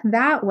them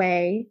that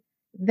way,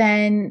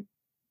 then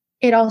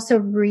it also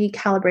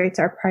recalibrates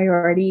our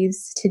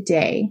priorities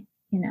today.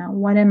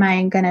 What am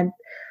I going to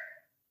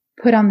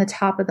put on the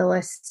top of the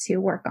list to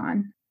work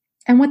on?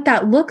 And what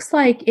that looks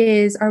like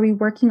is, are we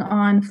working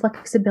on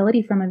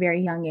flexibility from a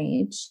very young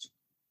age?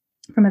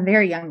 From a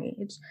very young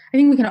age. I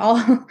think we can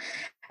all,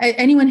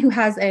 anyone who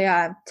has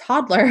a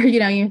toddler,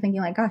 you're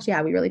thinking gosh,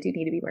 yeah, we really do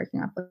need to be working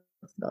on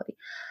flexibility.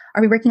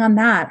 Are we working on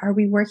that? Are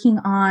we working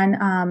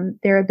on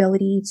their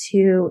ability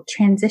to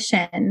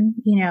transition,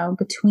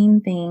 between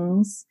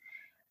things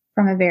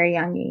from a very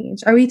young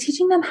age? Are we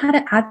teaching them how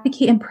to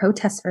advocate and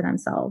protest for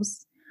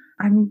themselves?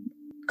 I'm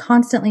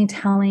constantly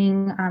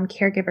telling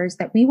caregivers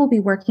that we will be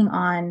working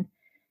on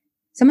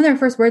some of their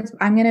first words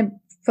I'm going to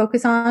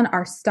focus on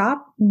are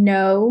stop,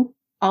 no,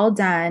 all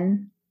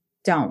done,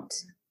 don't.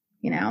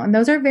 And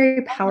those are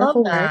very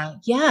powerful words.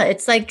 Yeah,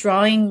 it's like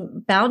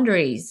drawing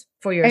boundaries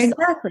for yourself.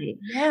 Exactly.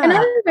 Yeah. And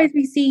otherwise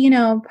we see,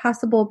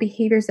 possible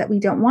behaviors that we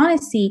don't want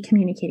to see,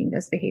 communicating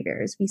those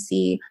behaviors. We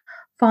see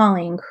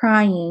falling,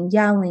 crying,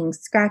 yelling,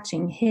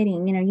 scratching,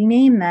 hitting, you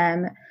name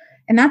them.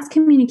 And that's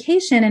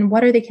communication. And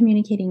what are they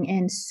communicating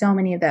in so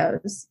many of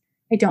those?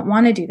 I don't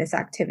want to do this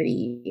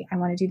activity. I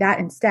want to do that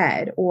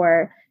instead.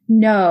 Or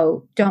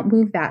no, don't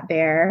move that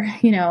bear,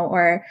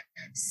 or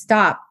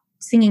stop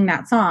singing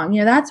that song.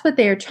 That's what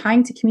they're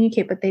trying to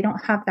communicate, but they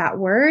don't have that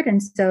word.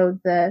 And so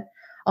the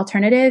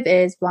alternative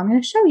is, well, I'm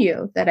going to show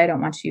you that I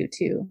don't want you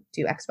to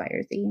do X, Y,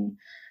 or Z.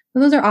 So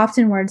those are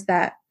often words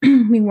that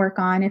we work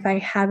on. If I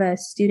have a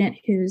student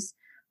who's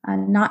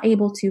not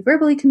able to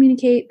verbally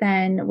communicate,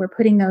 then we're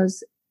putting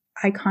those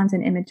icons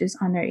and images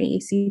on their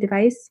AAC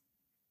device.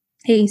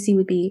 AAC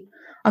would be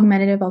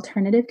augmentative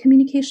alternative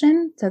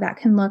communication. So that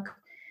can look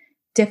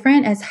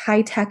different, as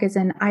high tech as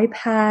an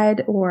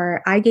iPad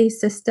or eye gaze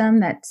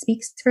system that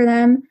speaks for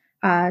them,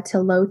 to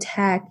low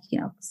tech,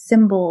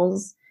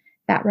 symbols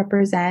that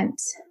represent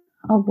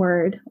a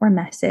word or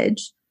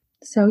message.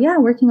 So yeah,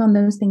 working on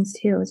those things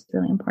too is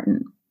really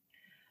important.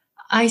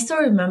 I still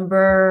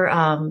remember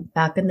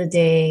back in the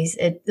days,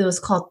 it was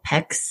called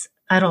PECS.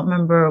 I don't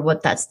remember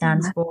what that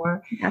stands Yeah,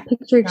 for. yeah,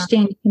 picture Uh,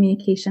 exchange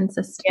communication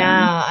system.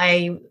 yeah,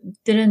 I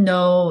didn't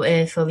know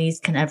if Elise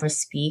can ever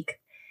speak.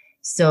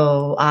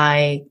 So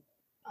I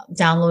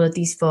downloaded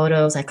these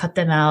photos, I cut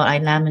them out, I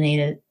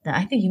laminated.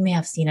 I think you may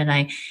have seen it.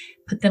 I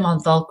put them on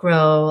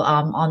Velcro.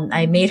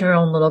 I made her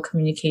own little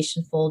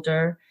communication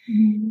folder.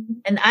 Mhm.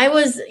 And I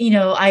was,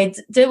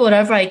 did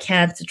whatever I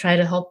can to try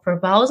to help her,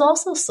 but I was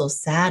also so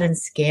sad and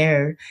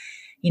scared.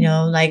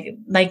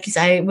 Like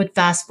I would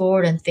fast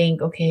forward and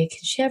think, okay, can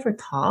she ever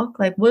talk?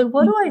 Like, what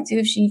do I do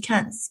if she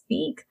can't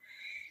speak?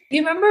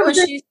 You remember when Those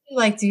are, she used to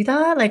like do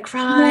that, like yeah,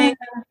 cry?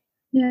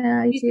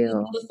 yeah, I She used to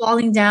do. do the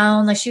falling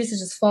down, like she used to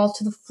just fall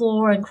to the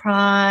floor and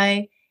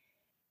cry.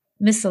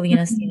 Miss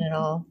Selena seen Mhm. it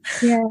all.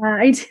 Yeah,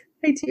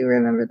 I do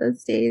remember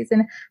those days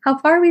and how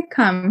far we've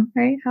come,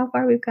 right? How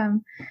far we've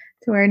come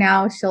to where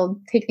now she'll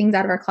take things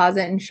out of her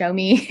closet and show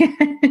me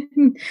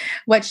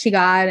what she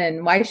got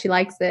and why she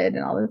likes it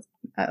and all this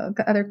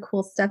other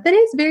cool stuff that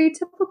is very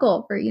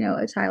typical for,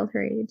 a child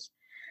her age.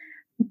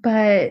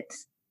 But,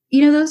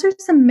 those are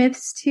some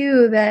myths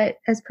too that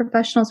as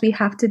professionals we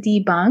have to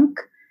debunk.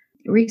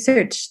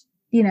 Research,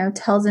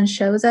 tells and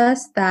shows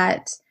us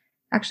that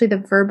actually the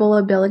verbal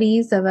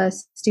abilities of a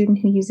student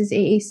who uses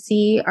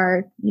AAC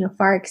are,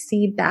 far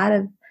exceed that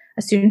of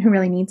a student who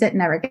really needs it and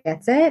never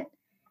gets it.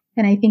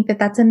 And I think that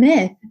that's a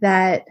myth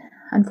that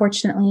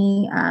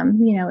unfortunately,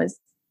 is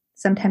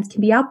sometimes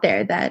can be out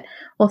there that,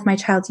 well, if my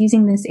child's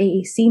using this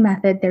AAC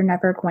method, they're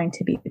never going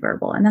to be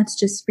verbal. And that's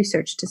just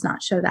research does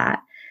not show that.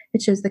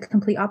 It shows the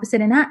complete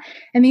opposite in that.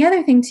 And the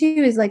other thing too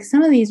is like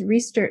some of these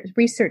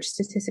research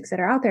statistics that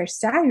are out there are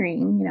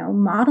staggering.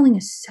 Modeling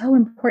is so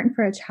important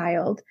for a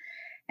child.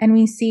 And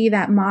we see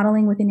that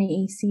modeling with an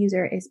AAC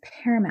user is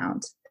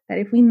paramount. That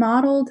if we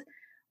modeled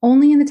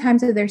only in the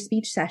times of their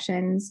speech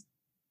sessions,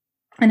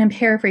 and I'm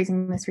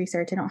paraphrasing this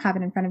research, I don't have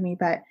it in front of me,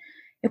 but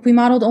if we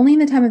modeled only in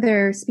the time of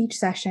their speech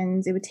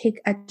sessions, it would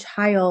take a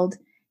child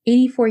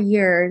 84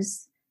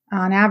 years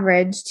on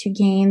average to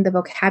gain the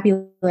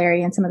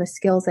vocabulary and some of the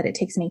skills that it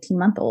takes an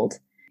 18-month-old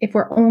if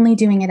we're only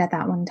doing it at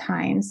that one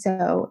time.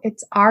 So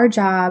it's our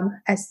job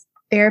as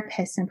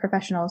therapists and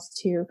professionals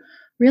to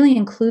really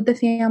include the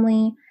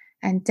family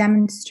and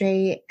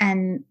demonstrate,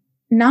 and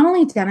not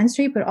only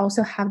demonstrate, but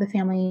also have the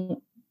family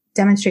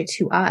demonstrate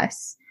to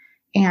us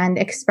and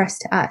express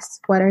to us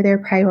what are their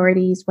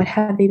priorities, what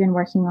have they been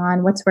working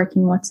on, what's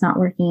working, what's not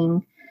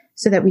working,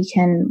 so that we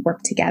can work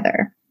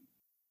together.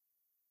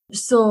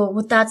 So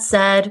with that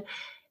said,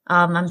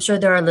 I'm sure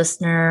there are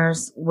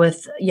listeners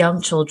with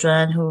young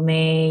children who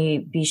may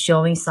be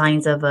showing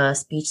signs of a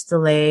speech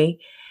delay.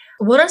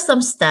 What are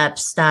some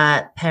steps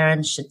that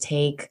parents should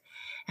take?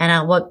 And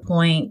at what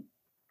point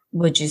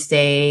would you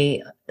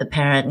say the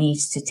parent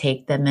needs to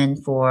take them in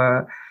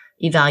for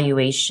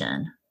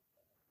evaluation?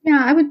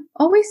 Yeah, I would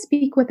always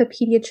speak with a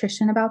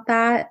pediatrician about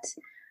that.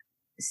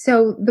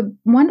 So the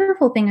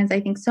wonderful thing is I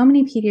think so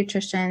many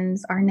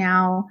pediatricians are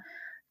now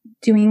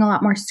doing a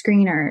lot more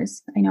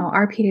screeners. I know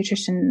our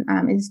pediatrician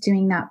is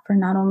doing that for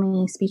not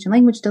only speech and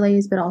language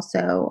delays, but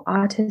also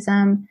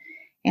autism.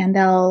 And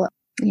they'll,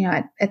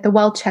 at the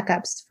well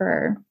checkups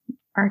for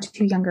our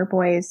two younger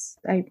boys,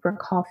 I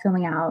recall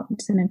filling out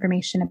some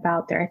information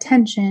about their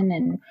attention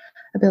and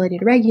ability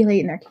to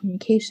regulate and their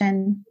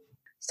communication.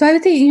 So I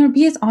would say,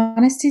 be as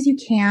honest as you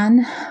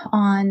can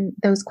on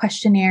those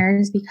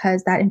questionnaires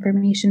because that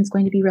information is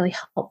going to be really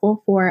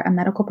helpful for a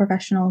medical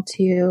professional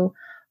to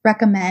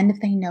recommend if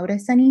they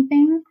notice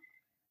anything.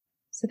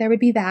 So there would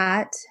be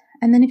that.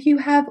 And then if you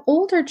have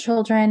older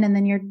children and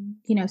then you're,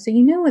 so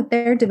what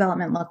their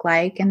development look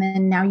like. And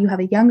then now you have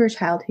a younger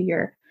child who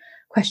you're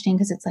questioning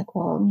because it's like,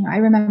 well, I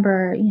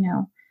remember,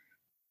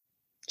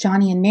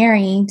 Johnny and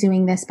Mary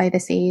doing this by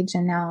this age.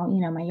 And now,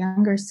 my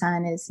younger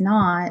son is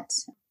not.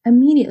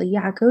 Immediately,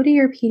 yeah, go to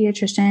your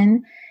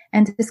pediatrician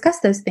and discuss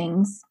those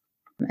things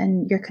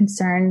and your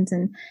concerns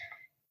and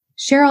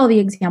share all the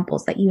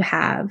examples that you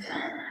have.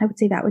 I would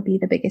say that would be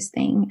the biggest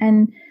thing.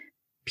 And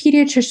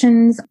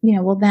pediatricians,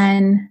 will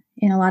then,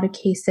 in a lot of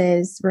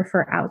cases,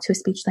 refer out to a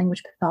speech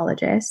language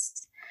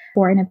pathologist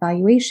for an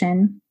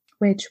evaluation,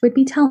 which would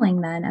be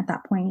telling then at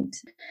that point.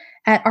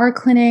 At our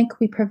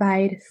clinic, we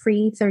provide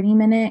free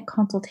 30-minute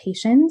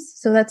consultations.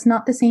 So that's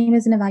not the same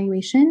as an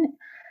evaluation.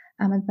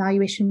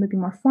 Evaluation would be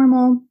more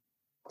formal,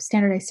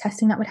 standardized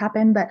testing that would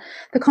happen, but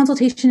the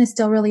consultation is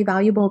still really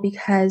valuable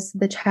because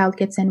the child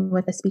gets in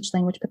with a speech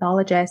language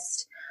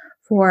pathologist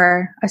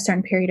for a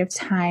certain period of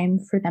time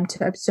for them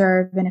to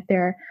observe. And if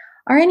there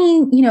are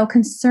any,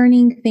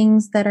 concerning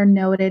things that are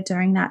noted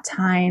during that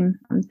time,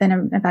 then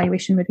an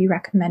evaluation would be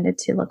recommended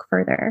to look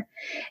further.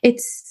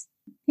 It's,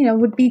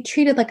 would be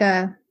treated like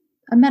a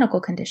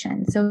medical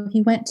condition. So if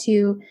you went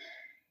to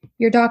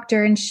your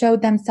doctor and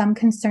showed them some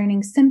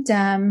concerning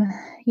symptom,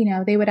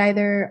 they would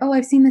either, oh,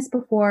 I've seen this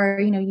before,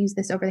 use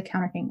this over the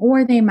counter thing.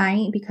 Or they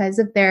might, because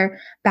of their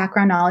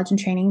background knowledge and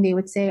training, they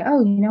would say,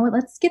 oh, you know what,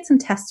 let's get some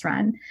tests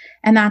run.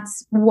 And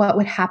that's what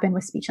would happen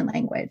with speech and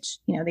language.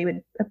 They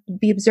would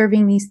be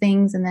observing these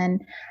things and then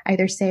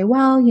either say,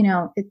 well,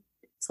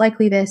 it's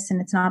likely this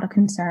and it's not a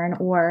concern,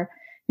 or,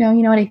 you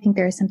know what, I think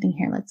there is something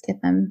here. Let's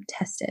get them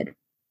tested.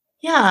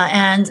 Yeah,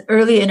 and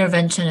early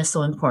intervention is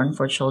so important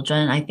for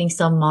children. I think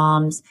some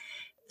moms,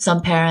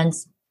 some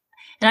parents,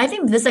 and I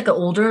think this like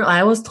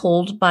I was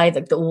told by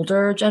the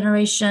older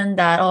generation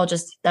that, oh,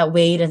 just that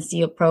wait and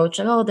see approach,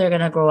 like, oh, they're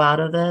gonna grow out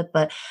of it.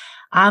 But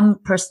I'm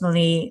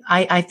personally,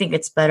 I think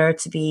it's better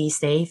to be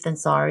safe than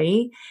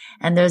sorry.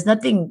 And there's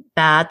nothing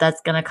bad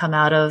that's gonna come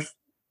out of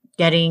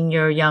getting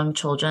your young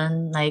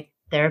children like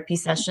therapy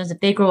sessions. If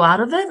they grow out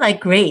of it,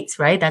 like great,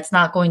 right? That's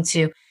not going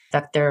to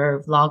affect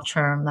their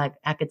long-term like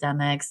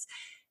academics.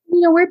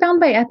 We're bound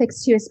by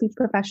ethics too as speech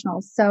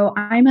professionals. So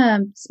I'm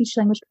a speech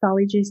language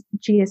pathology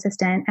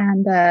assistant,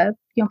 and the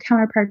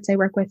counterparts I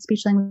work with,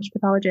 speech language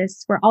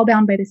pathologists, we're all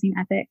bound by the same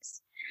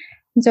ethics.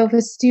 And so if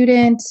a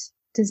student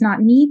does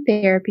not need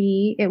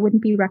therapy, it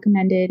wouldn't be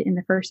recommended in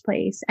the first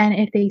place. And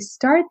if they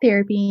start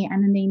therapy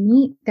and then they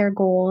meet their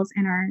goals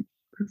and are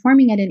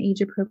performing at an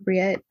age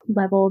appropriate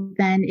level,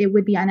 then it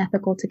would be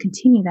unethical to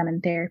continue them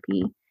in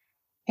therapy.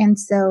 And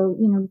so,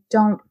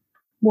 don't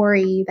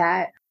worry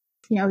that,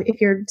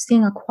 if you're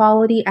seeing a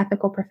quality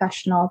ethical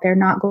professional, they're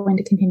not going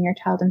to continue your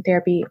child in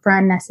therapy for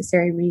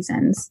unnecessary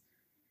reasons.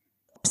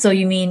 So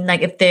you mean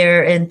like if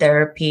they're in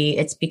therapy,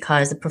 it's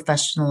because the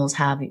professionals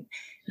have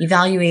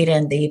evaluated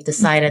and they've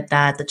decided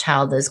that the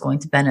child is going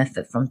to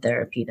benefit from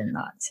therapy than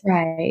not.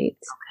 Right.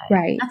 Okay.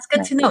 Right. That's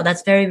good to know.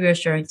 That's very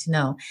reassuring to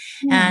know.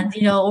 Yeah.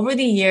 And, over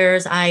the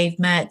years, I've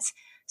met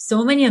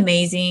so many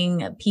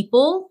amazing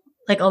people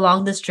like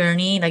along this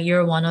journey. Like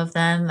you're one of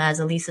them as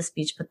Elisa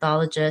speech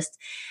pathologist.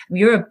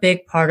 You're a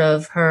big part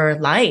of her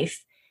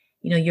life.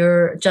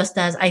 You're just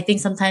as, I think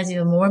sometimes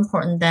even more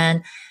important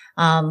than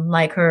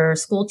like her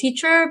school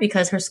teacher,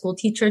 because her school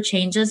teacher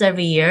changes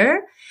every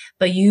year,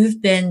 but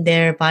you've been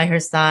there by her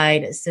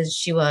side since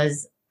she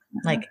was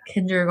like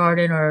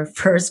kindergarten or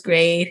first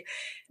grade,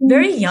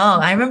 very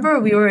young. I remember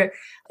we were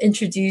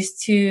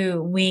introduced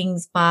to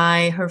Wings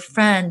by her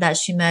friend that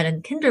she met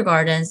in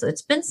kindergarten. So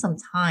it's been some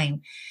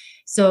time.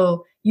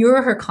 So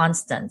you're her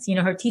constant.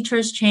 Her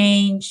teachers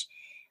change,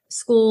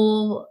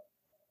 school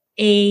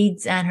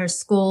aides and her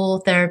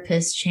school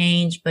therapists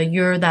change, but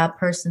you're that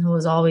person who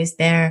was always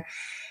there.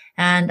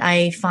 And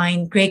I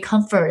find great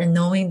comfort in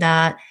knowing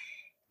that,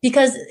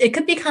 because it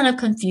could be kind of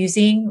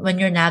confusing when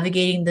you're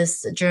navigating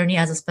this journey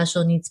as a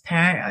special needs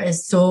parent.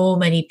 There's so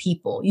many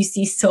people. You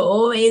see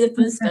so many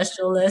different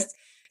specialists,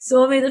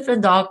 so many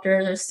different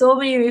doctors, there's so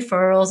many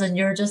referrals, and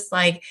you're just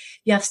like,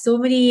 you have so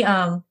many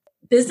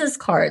business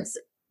cards.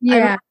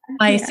 Yeah.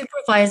 My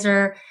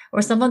supervisor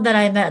or someone that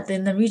I met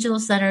in the regional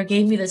center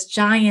gave me this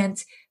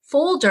giant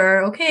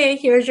folder. Okay,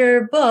 here's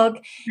your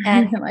book.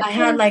 And I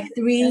had like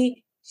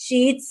 3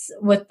 sheets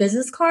with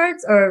business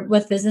cards or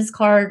with business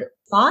card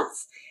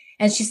plots.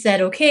 And she said,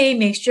 okay,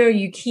 make sure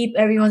you keep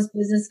everyone's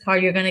business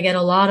card. You're going to get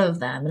a lot of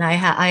them. And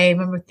I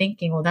remember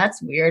thinking, well,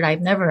 that's weird. I've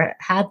never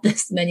had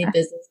this many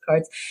business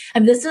cards.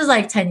 And this was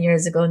like 10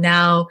 years ago.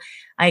 Now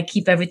I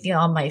keep everything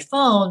on my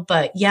phone,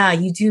 but yeah,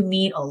 you do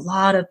meet a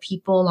lot of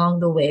people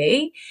along the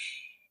way.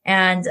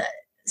 And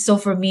so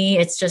for me,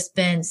 it's just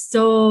been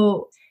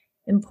so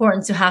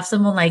important to have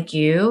someone like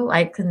you.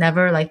 I could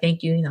never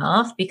thank you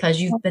enough, because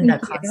you've been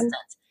that constant.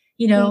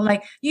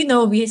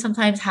 We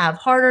sometimes have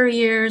harder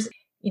years.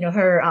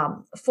 Her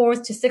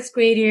 4th to 6th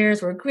grade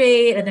years were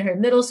great, and then her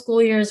middle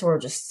school years were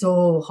just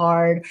so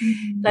hard.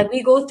 Like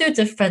we go through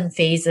different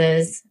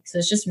phases. So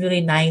it's just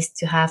really nice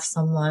to have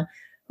someone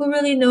who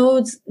really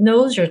knows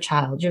your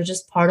child. You're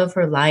just part of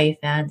her life,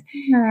 and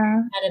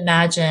can't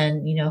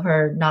imagine,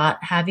 her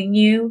not having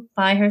you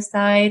by her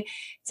side.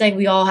 It's like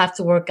we all have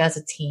to work as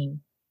a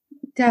team.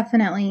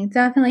 Definitely.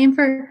 And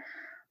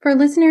for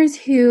listeners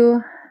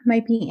who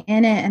might be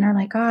in it and are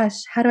like,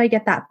 gosh, how do I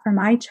get that for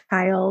my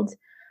child?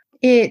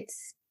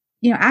 It's,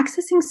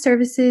 accessing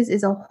services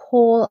is a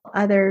whole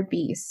other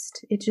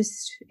beast. It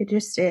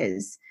just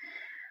is.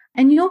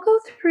 And you'll go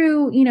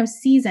through,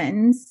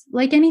 seasons.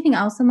 Like anything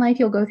else in life,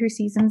 you'll go through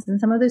seasons, and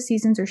some of those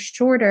seasons are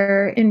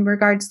shorter in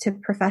regards to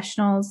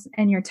professionals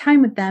and your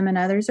time with them, and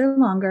others are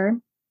longer.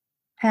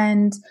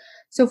 And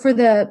so for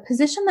the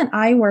position that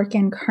I work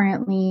in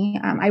currently,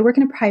 I work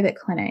in a private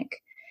clinic.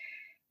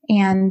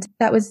 And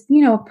that was,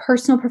 a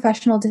personal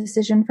professional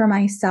decision for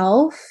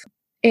myself.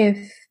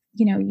 If,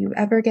 you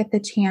ever get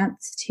the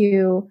chance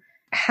to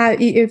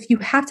if you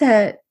have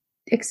to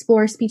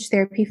explore speech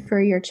therapy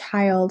for your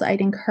child,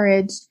 I'd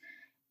encourage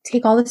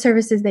take all the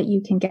services that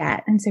you can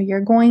get. And so you're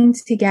going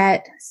to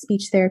get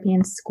speech therapy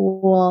in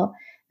school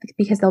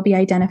because they'll be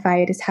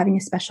identified as having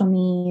a special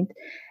need.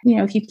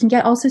 If you can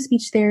get also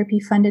speech therapy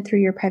funded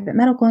through your private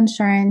medical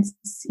insurance,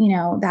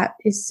 that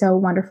is so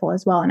wonderful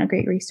as well and a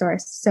great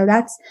resource. So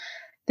that's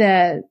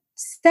the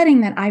setting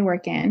that I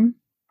work in.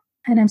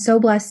 And I'm so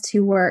blessed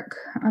to work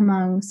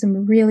among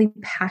some really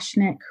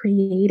passionate,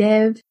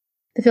 creative.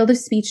 The field of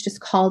speech just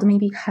called me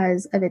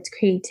because of its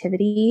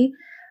creativity.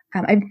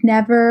 I've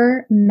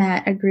never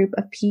met a group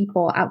of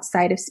people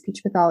outside of speech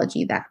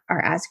pathology that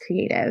are as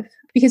creative,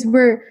 because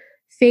we're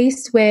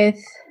faced with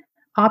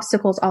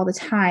obstacles all the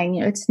time.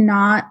 It's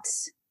not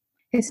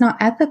it's not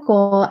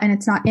ethical and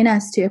it's not in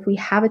us to, if we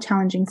have a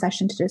challenging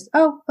session, to just,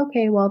 oh,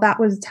 okay, well, that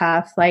was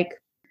tough. Like,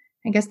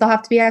 I guess they'll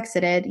have to be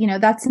exited.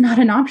 That's not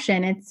an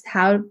option. It's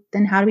how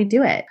do we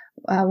do it?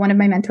 One of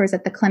my mentors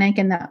at the clinic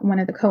and one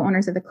of the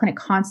co-owners of the clinic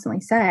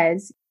constantly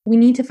says, we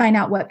need to find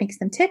out what makes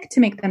them tick to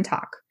make them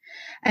talk.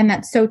 And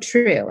that's so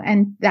true.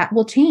 And that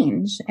will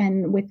change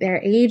and with their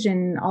age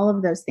and all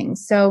of those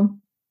things. So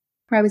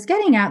where I was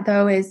getting at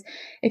though, is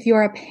if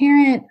you're a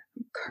parent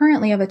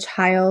currently of a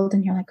child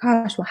and you're like,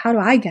 gosh, well, how do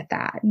I get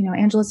that?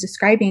 Angela's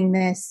describing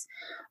this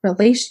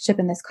relationship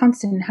and this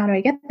constant, and how do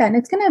I get that? And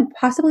it's going to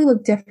possibly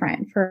look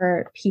different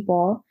for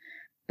people,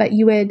 but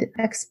you would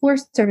explore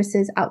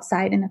services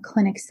outside in a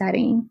clinic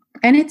setting.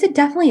 And it's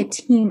definitely a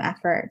team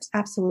effort.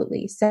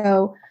 Absolutely.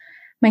 So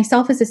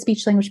myself as a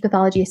speech language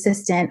pathology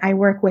assistant, I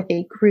work with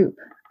a group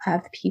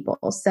of people.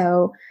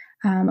 So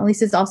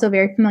Elise is also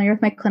very familiar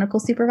with my clinical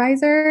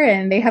supervisor,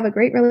 and they have a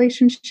great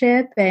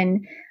relationship,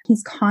 and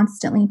he's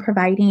constantly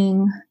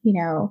providing,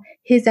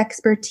 his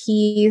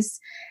expertise.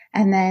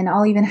 And then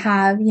I'll even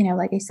have,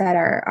 like I said,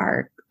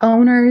 our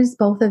owners,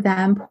 both of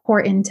them pour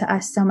into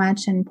us so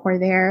much and pour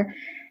their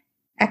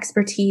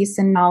expertise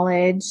and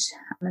knowledge.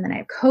 And then I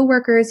have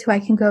coworkers who I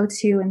can go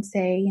to and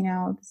say,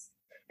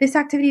 this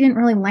activity didn't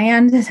really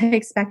land as I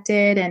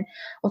expected, and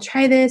we'll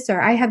try this,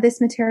 or I have this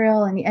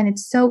material, and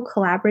it's so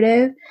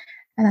collaborative.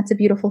 And that's a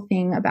beautiful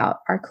thing about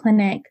our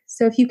clinic.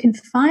 So if you can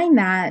find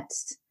that,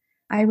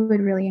 I would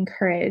really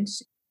encourage.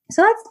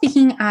 So that's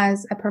speaking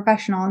as a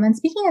professional. And then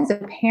speaking as a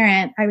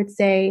parent, I would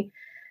say,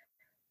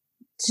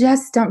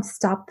 just don't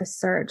stop the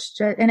search.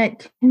 And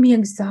it can be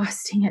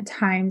exhausting at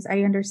times.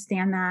 I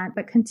understand that,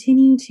 but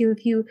continue to,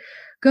 if you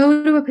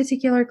go to a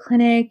particular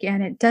clinic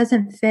and it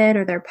doesn't fit,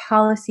 or their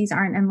policies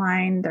aren't in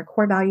line, their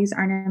core values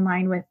aren't in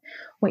line with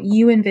what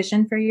you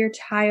envision for your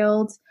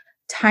child,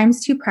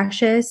 time's too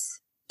precious.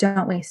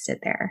 Don't waste it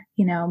there.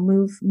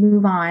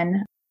 Move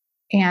on,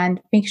 and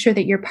make sure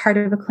that you're part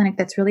of a clinic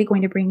that's really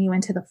going to bring you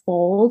into the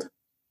fold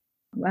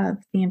of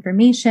the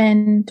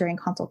information during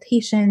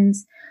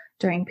consultations,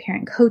 during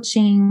parent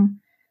coaching.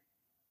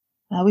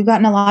 We've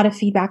gotten a lot of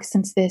feedback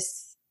since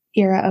this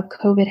era of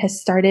COVID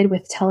has started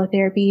with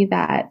teletherapy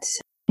that,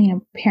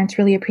 parents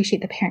really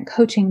appreciate the parent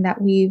coaching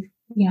that we've,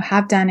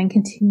 have done and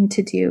continue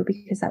to do,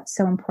 because that's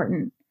so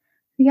important.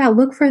 Yeah,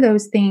 look for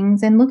those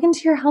things and look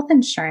into your health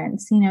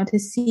insurance, to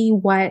see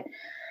what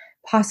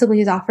possibly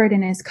is offered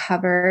and is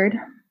covered.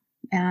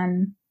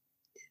 And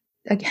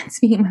again,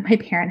 speaking with my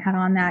parent hat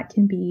on, that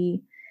can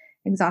be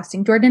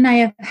exhausting. Jordan and I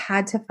have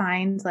had to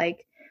find,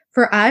 like,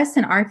 for us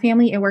and our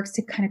family, it works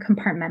to kind of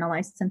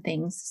compartmentalize some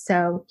things.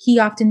 So he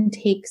often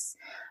takes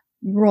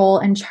role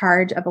and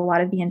charge of a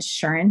lot of the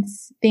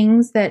insurance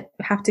things that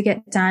have to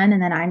get done.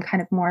 And then I'm kind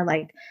of more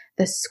like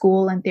the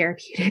school and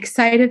therapeutic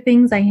side of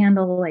things. I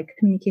handle like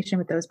communication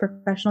with those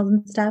professionals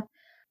and stuff.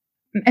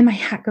 And my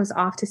hat goes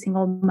off to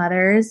single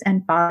mothers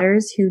and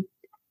fathers who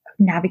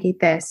navigate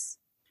this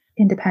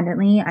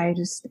independently. I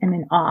just am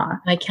in awe.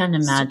 I can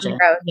imagine.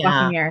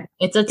 Yeah.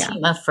 It's a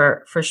team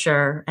effort for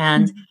sure.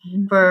 And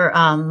for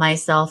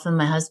myself and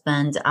my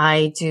husband,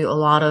 I do a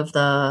lot of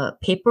the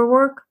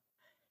paperwork.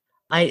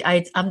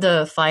 I'm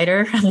the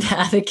fighter, I'm the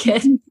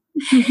advocate.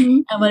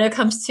 And when it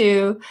comes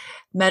to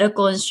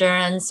medical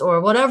insurance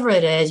or whatever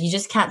it is, you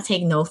just can't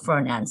take no for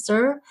an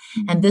answer.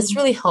 And this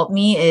really helped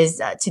me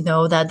is to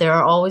know that there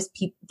are always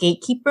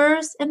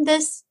gatekeepers in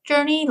this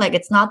journey. Like,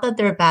 it's not that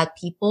they're bad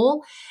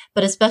people,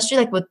 but especially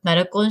like with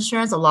medical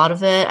insurance, a lot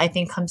of it I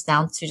think comes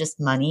down to just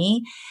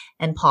money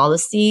and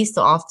policy.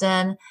 So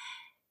often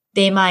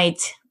they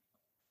might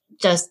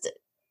just,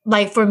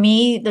 like, for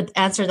me, the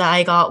answer that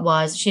I got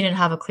was she didn't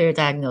have a clear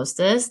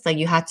diagnosis. Like,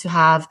 you had to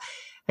have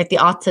like the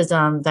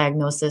autism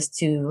diagnosis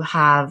to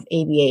have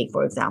ABA,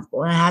 for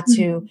example. And I had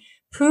to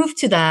prove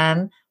to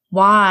them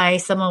why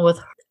someone with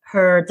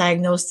her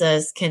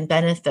diagnosis can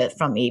benefit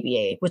from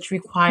ABA, which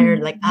required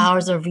like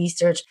hours of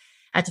research.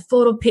 I had to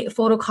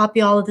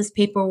photocopy all of this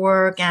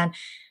paperwork. And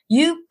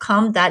you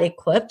come that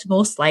equipped,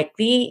 most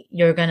likely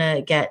you're going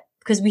to get,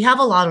 because we have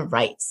a lot of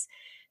rights.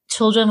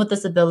 Children with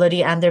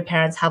disability and their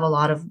parents have a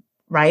lot of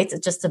rights.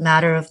 It's just a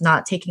matter of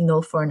not taking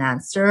no for an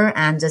answer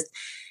and just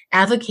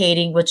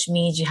advocating, which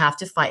means you have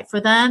to fight for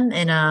them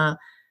in a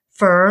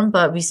firm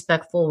but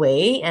respectful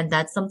way. And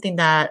that's something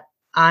that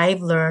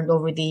I've learned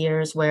over the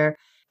years, where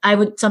I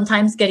would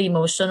sometimes get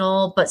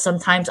emotional, but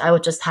sometimes I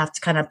would just have to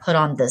kind of put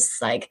on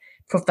this like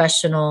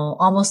professional,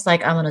 almost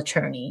like I'm an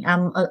attorney.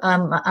 I'm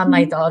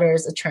my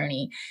daughter's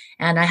attorney,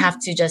 and I have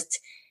to just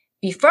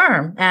be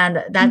firm.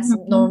 And that's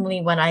normally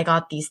when I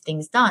got these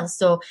things done.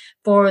 So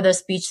for the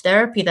speech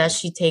therapy that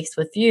she takes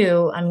with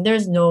you, I mean,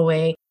 there's no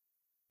way.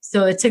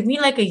 So it took me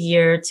like a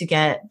year to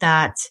get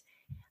that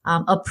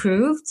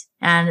approved,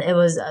 and it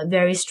was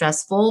very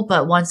stressful.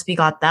 But once we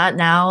got that,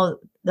 now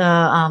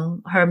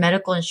her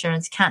medical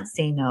insurance can't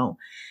say no.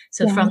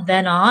 So from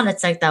then on,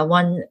 it's like that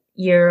 1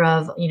 year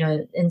of,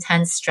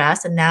 intense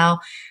stress. And now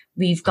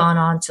we've gone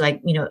on to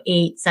like,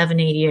 8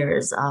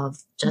 years of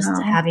just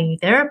having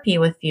therapy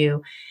with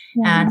you.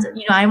 Yeah.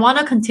 And, I want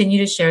to continue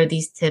to share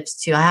these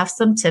tips too. I have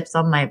some tips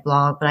on my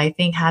blog, but I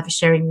think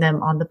sharing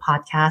them on the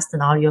podcast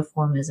and audio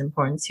form is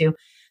important too.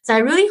 So I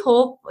really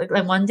hope like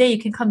one day you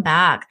can come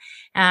back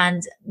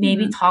and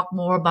maybe talk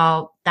more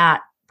about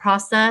that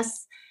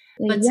process.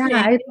 But today,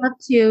 I'd love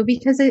to,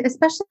 because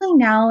especially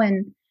now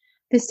in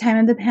this time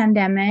of the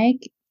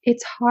pandemic,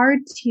 it's hard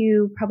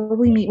to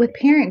probably meet with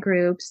parent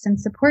groups and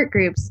support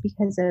groups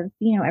because of,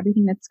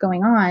 everything that's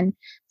going on.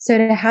 So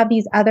to have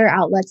these other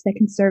outlets that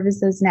can serve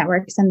as those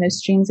networks and those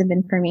streams of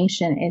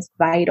information is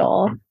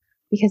vital,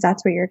 because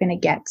that's where you're going to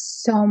get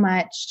so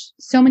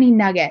many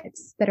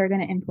nuggets that are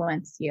going to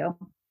influence you.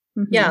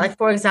 Yeah. Like,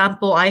 for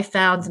example, I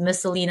found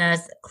Miss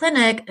Alina's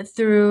clinic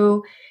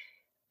through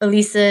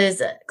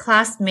Elise's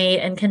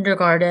classmate in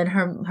kindergarten.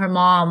 Her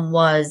mom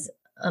was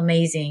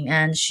amazing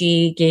and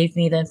she gave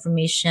me the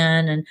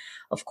information, and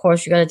of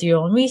course you got to do your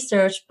own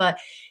research, but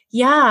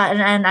yeah,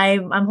 and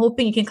I'm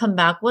hoping you can come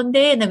back one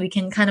day and then we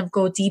can kind of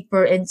go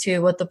deeper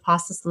into what the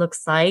process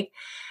looks like.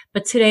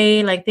 But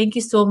today, like, thank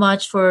you so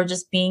much for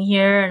just being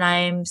here, and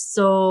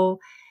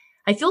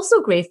I feel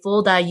so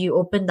grateful that you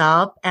opened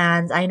up.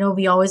 And I know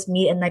we always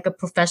meet in like a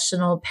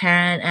professional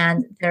parent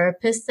and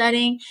therapist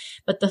setting,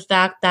 but the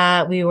fact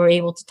that we were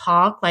able to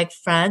talk like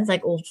friends,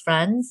 like old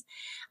friends,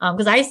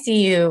 because I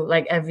see you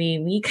like every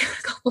week,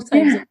 a couple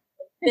times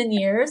in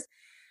years.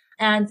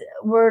 And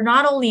we're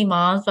not only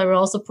moms, but we're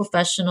also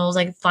professionals,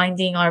 like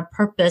finding our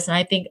purpose. And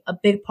I think a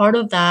big part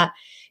of that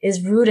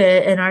is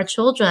rooted in our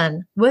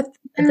children with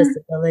a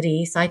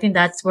disability. So I think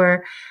that's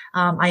where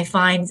I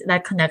find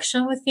that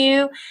connection with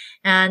you.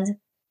 And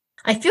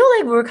I feel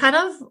like we're kind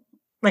of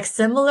like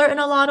similar in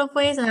a lot of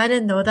ways. And I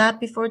didn't know that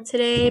before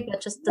today,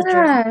 but just the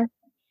journey.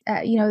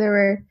 There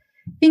were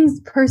things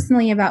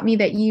personally about me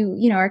that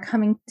you are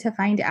coming to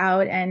find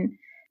out. And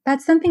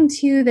that's something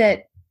too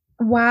that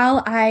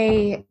while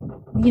I,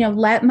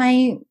 let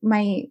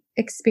my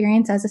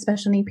experience as a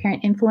special need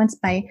parent influence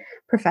my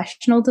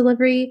professional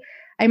delivery,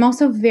 I'm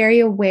also very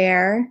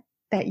aware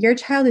that your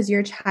child is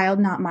your child,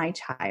 not my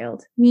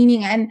child.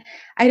 Meaning, and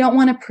I don't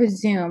want to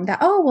presume that,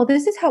 oh, well,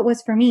 this is how it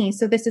was for me,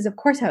 so this is, of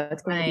course, how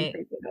it's going to be for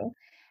you.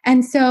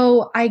 And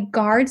so I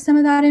guard some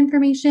of that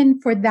information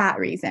for that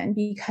reason,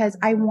 because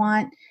I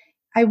want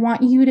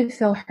you to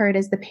feel heard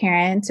as the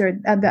parent, or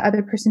the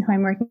other person who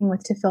I'm working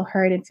with to feel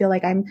heard and feel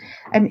like I'm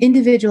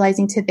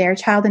individualizing to their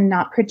child and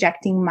not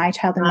projecting my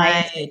child and my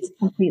experience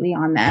completely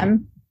on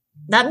them.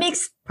 That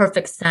makes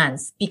perfect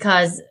sense,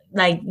 because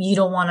like you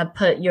don't want to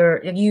put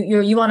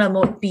you want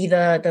to be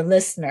the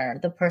listener,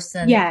 the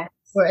person. Yeah.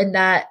 Or in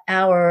that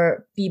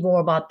hour, be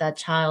more about that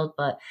child.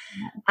 But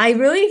I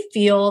really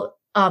feel,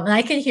 and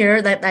I can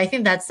hear that. I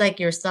think that's like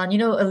your son.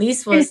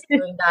 Elise was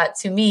doing that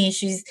to me.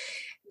 She's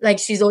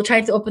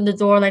trying to open the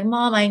door, like,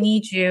 Mom, I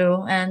need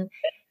you. And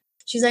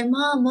she's like,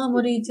 Mom,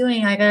 what are you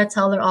doing? I got to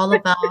tell her all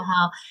about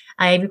how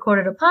I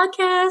recorded a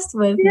podcast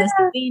with Miss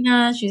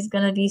Alina. She's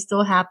going to be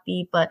so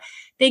happy. But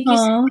thank you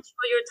so much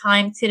for your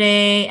time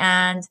today.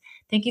 And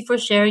thank you for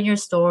sharing your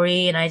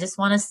story. And I just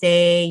want to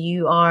say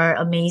you are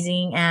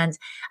amazing. And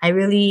I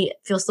really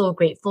feel so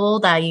grateful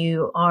that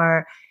you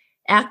are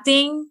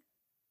acting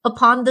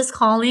upon this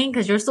calling,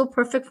 because you're so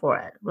perfect for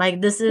it.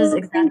 Like, this is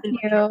exactly.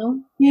 Thank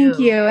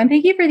you. And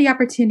thank you for the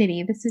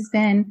opportunity. This has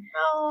been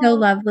so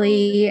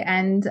lovely.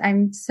 And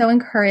I'm so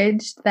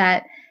encouraged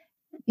that,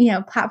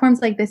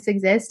 platforms like this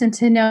exist, and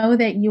to know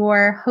that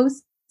you're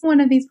hosting one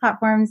of these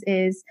platforms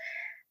is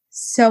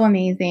so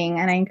amazing.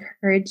 And I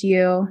encourage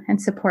you and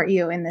support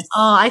you in this.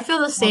 Oh, I feel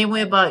the same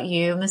way about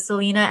you, Miss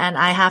Alina. And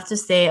I have to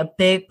say, a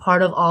big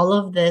part of all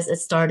of this, it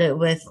started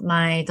with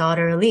my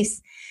daughter,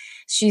 Elise.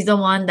 She's the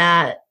one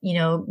that,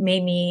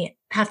 made me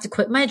have to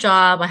quit my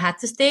job. I had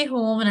to stay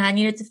home and I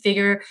needed to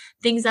figure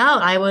things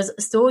out. I was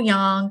so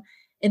young,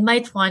 in my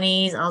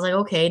 20s. I was like,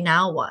 okay,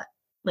 now what?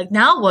 Like,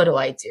 now what do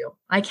I do?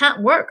 I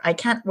can't work. I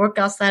can't work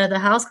outside of the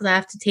house because I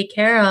have to take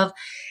care of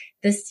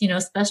this,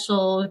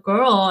 special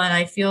girl. And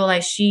I feel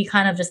like she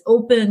kind of just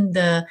opened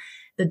the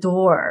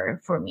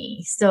door for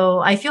me. So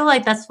I feel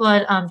like that's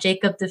what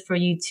Jacob did for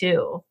you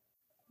too.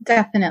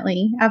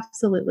 Definitely.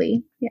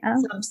 Absolutely. Yeah.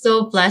 So I'm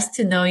so blessed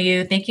to know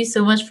you. Thank you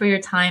so much for your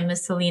time,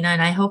 Miss Alina.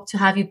 And I hope to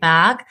have you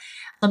back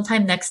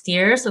sometime next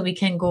year so we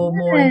can go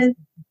more into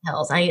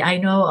details. I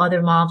know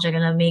other moms are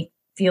going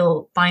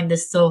to find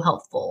this so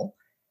helpful.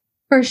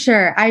 For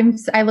sure. I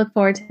look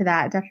forward to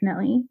that.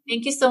 Definitely.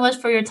 Thank you so much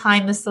for your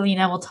time, Miss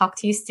Alina. We'll talk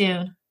to you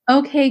soon.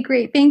 Okay,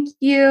 great. Thank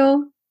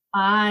you.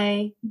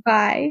 Bye.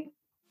 Bye.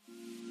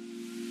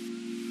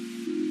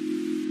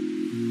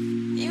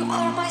 You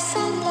are my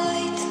sunlight.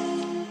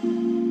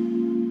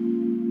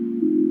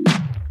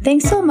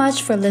 Thanks so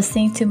much for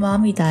listening to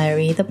Mommy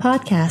Diary, the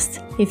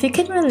podcast. If you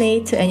can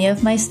relate to any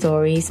of my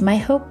stories, my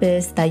hope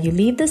is that you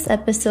leave this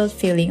episode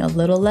feeling a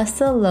little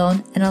less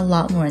alone and a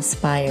lot more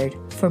inspired.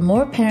 For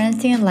more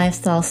parenting and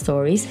lifestyle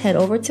stories, head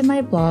over to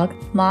my blog,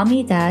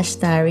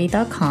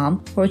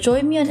 mommy-diary.com, or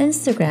join me on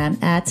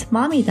Instagram at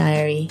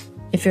mommydiary.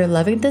 If you're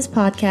loving this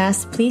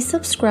podcast, please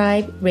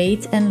subscribe,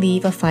 rate, and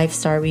leave a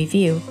 5-star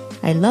review.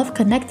 I love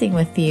connecting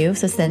with you,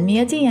 so send me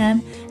a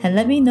DM and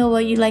let me know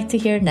what you'd like to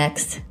hear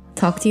next.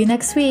 Talk to you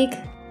next week.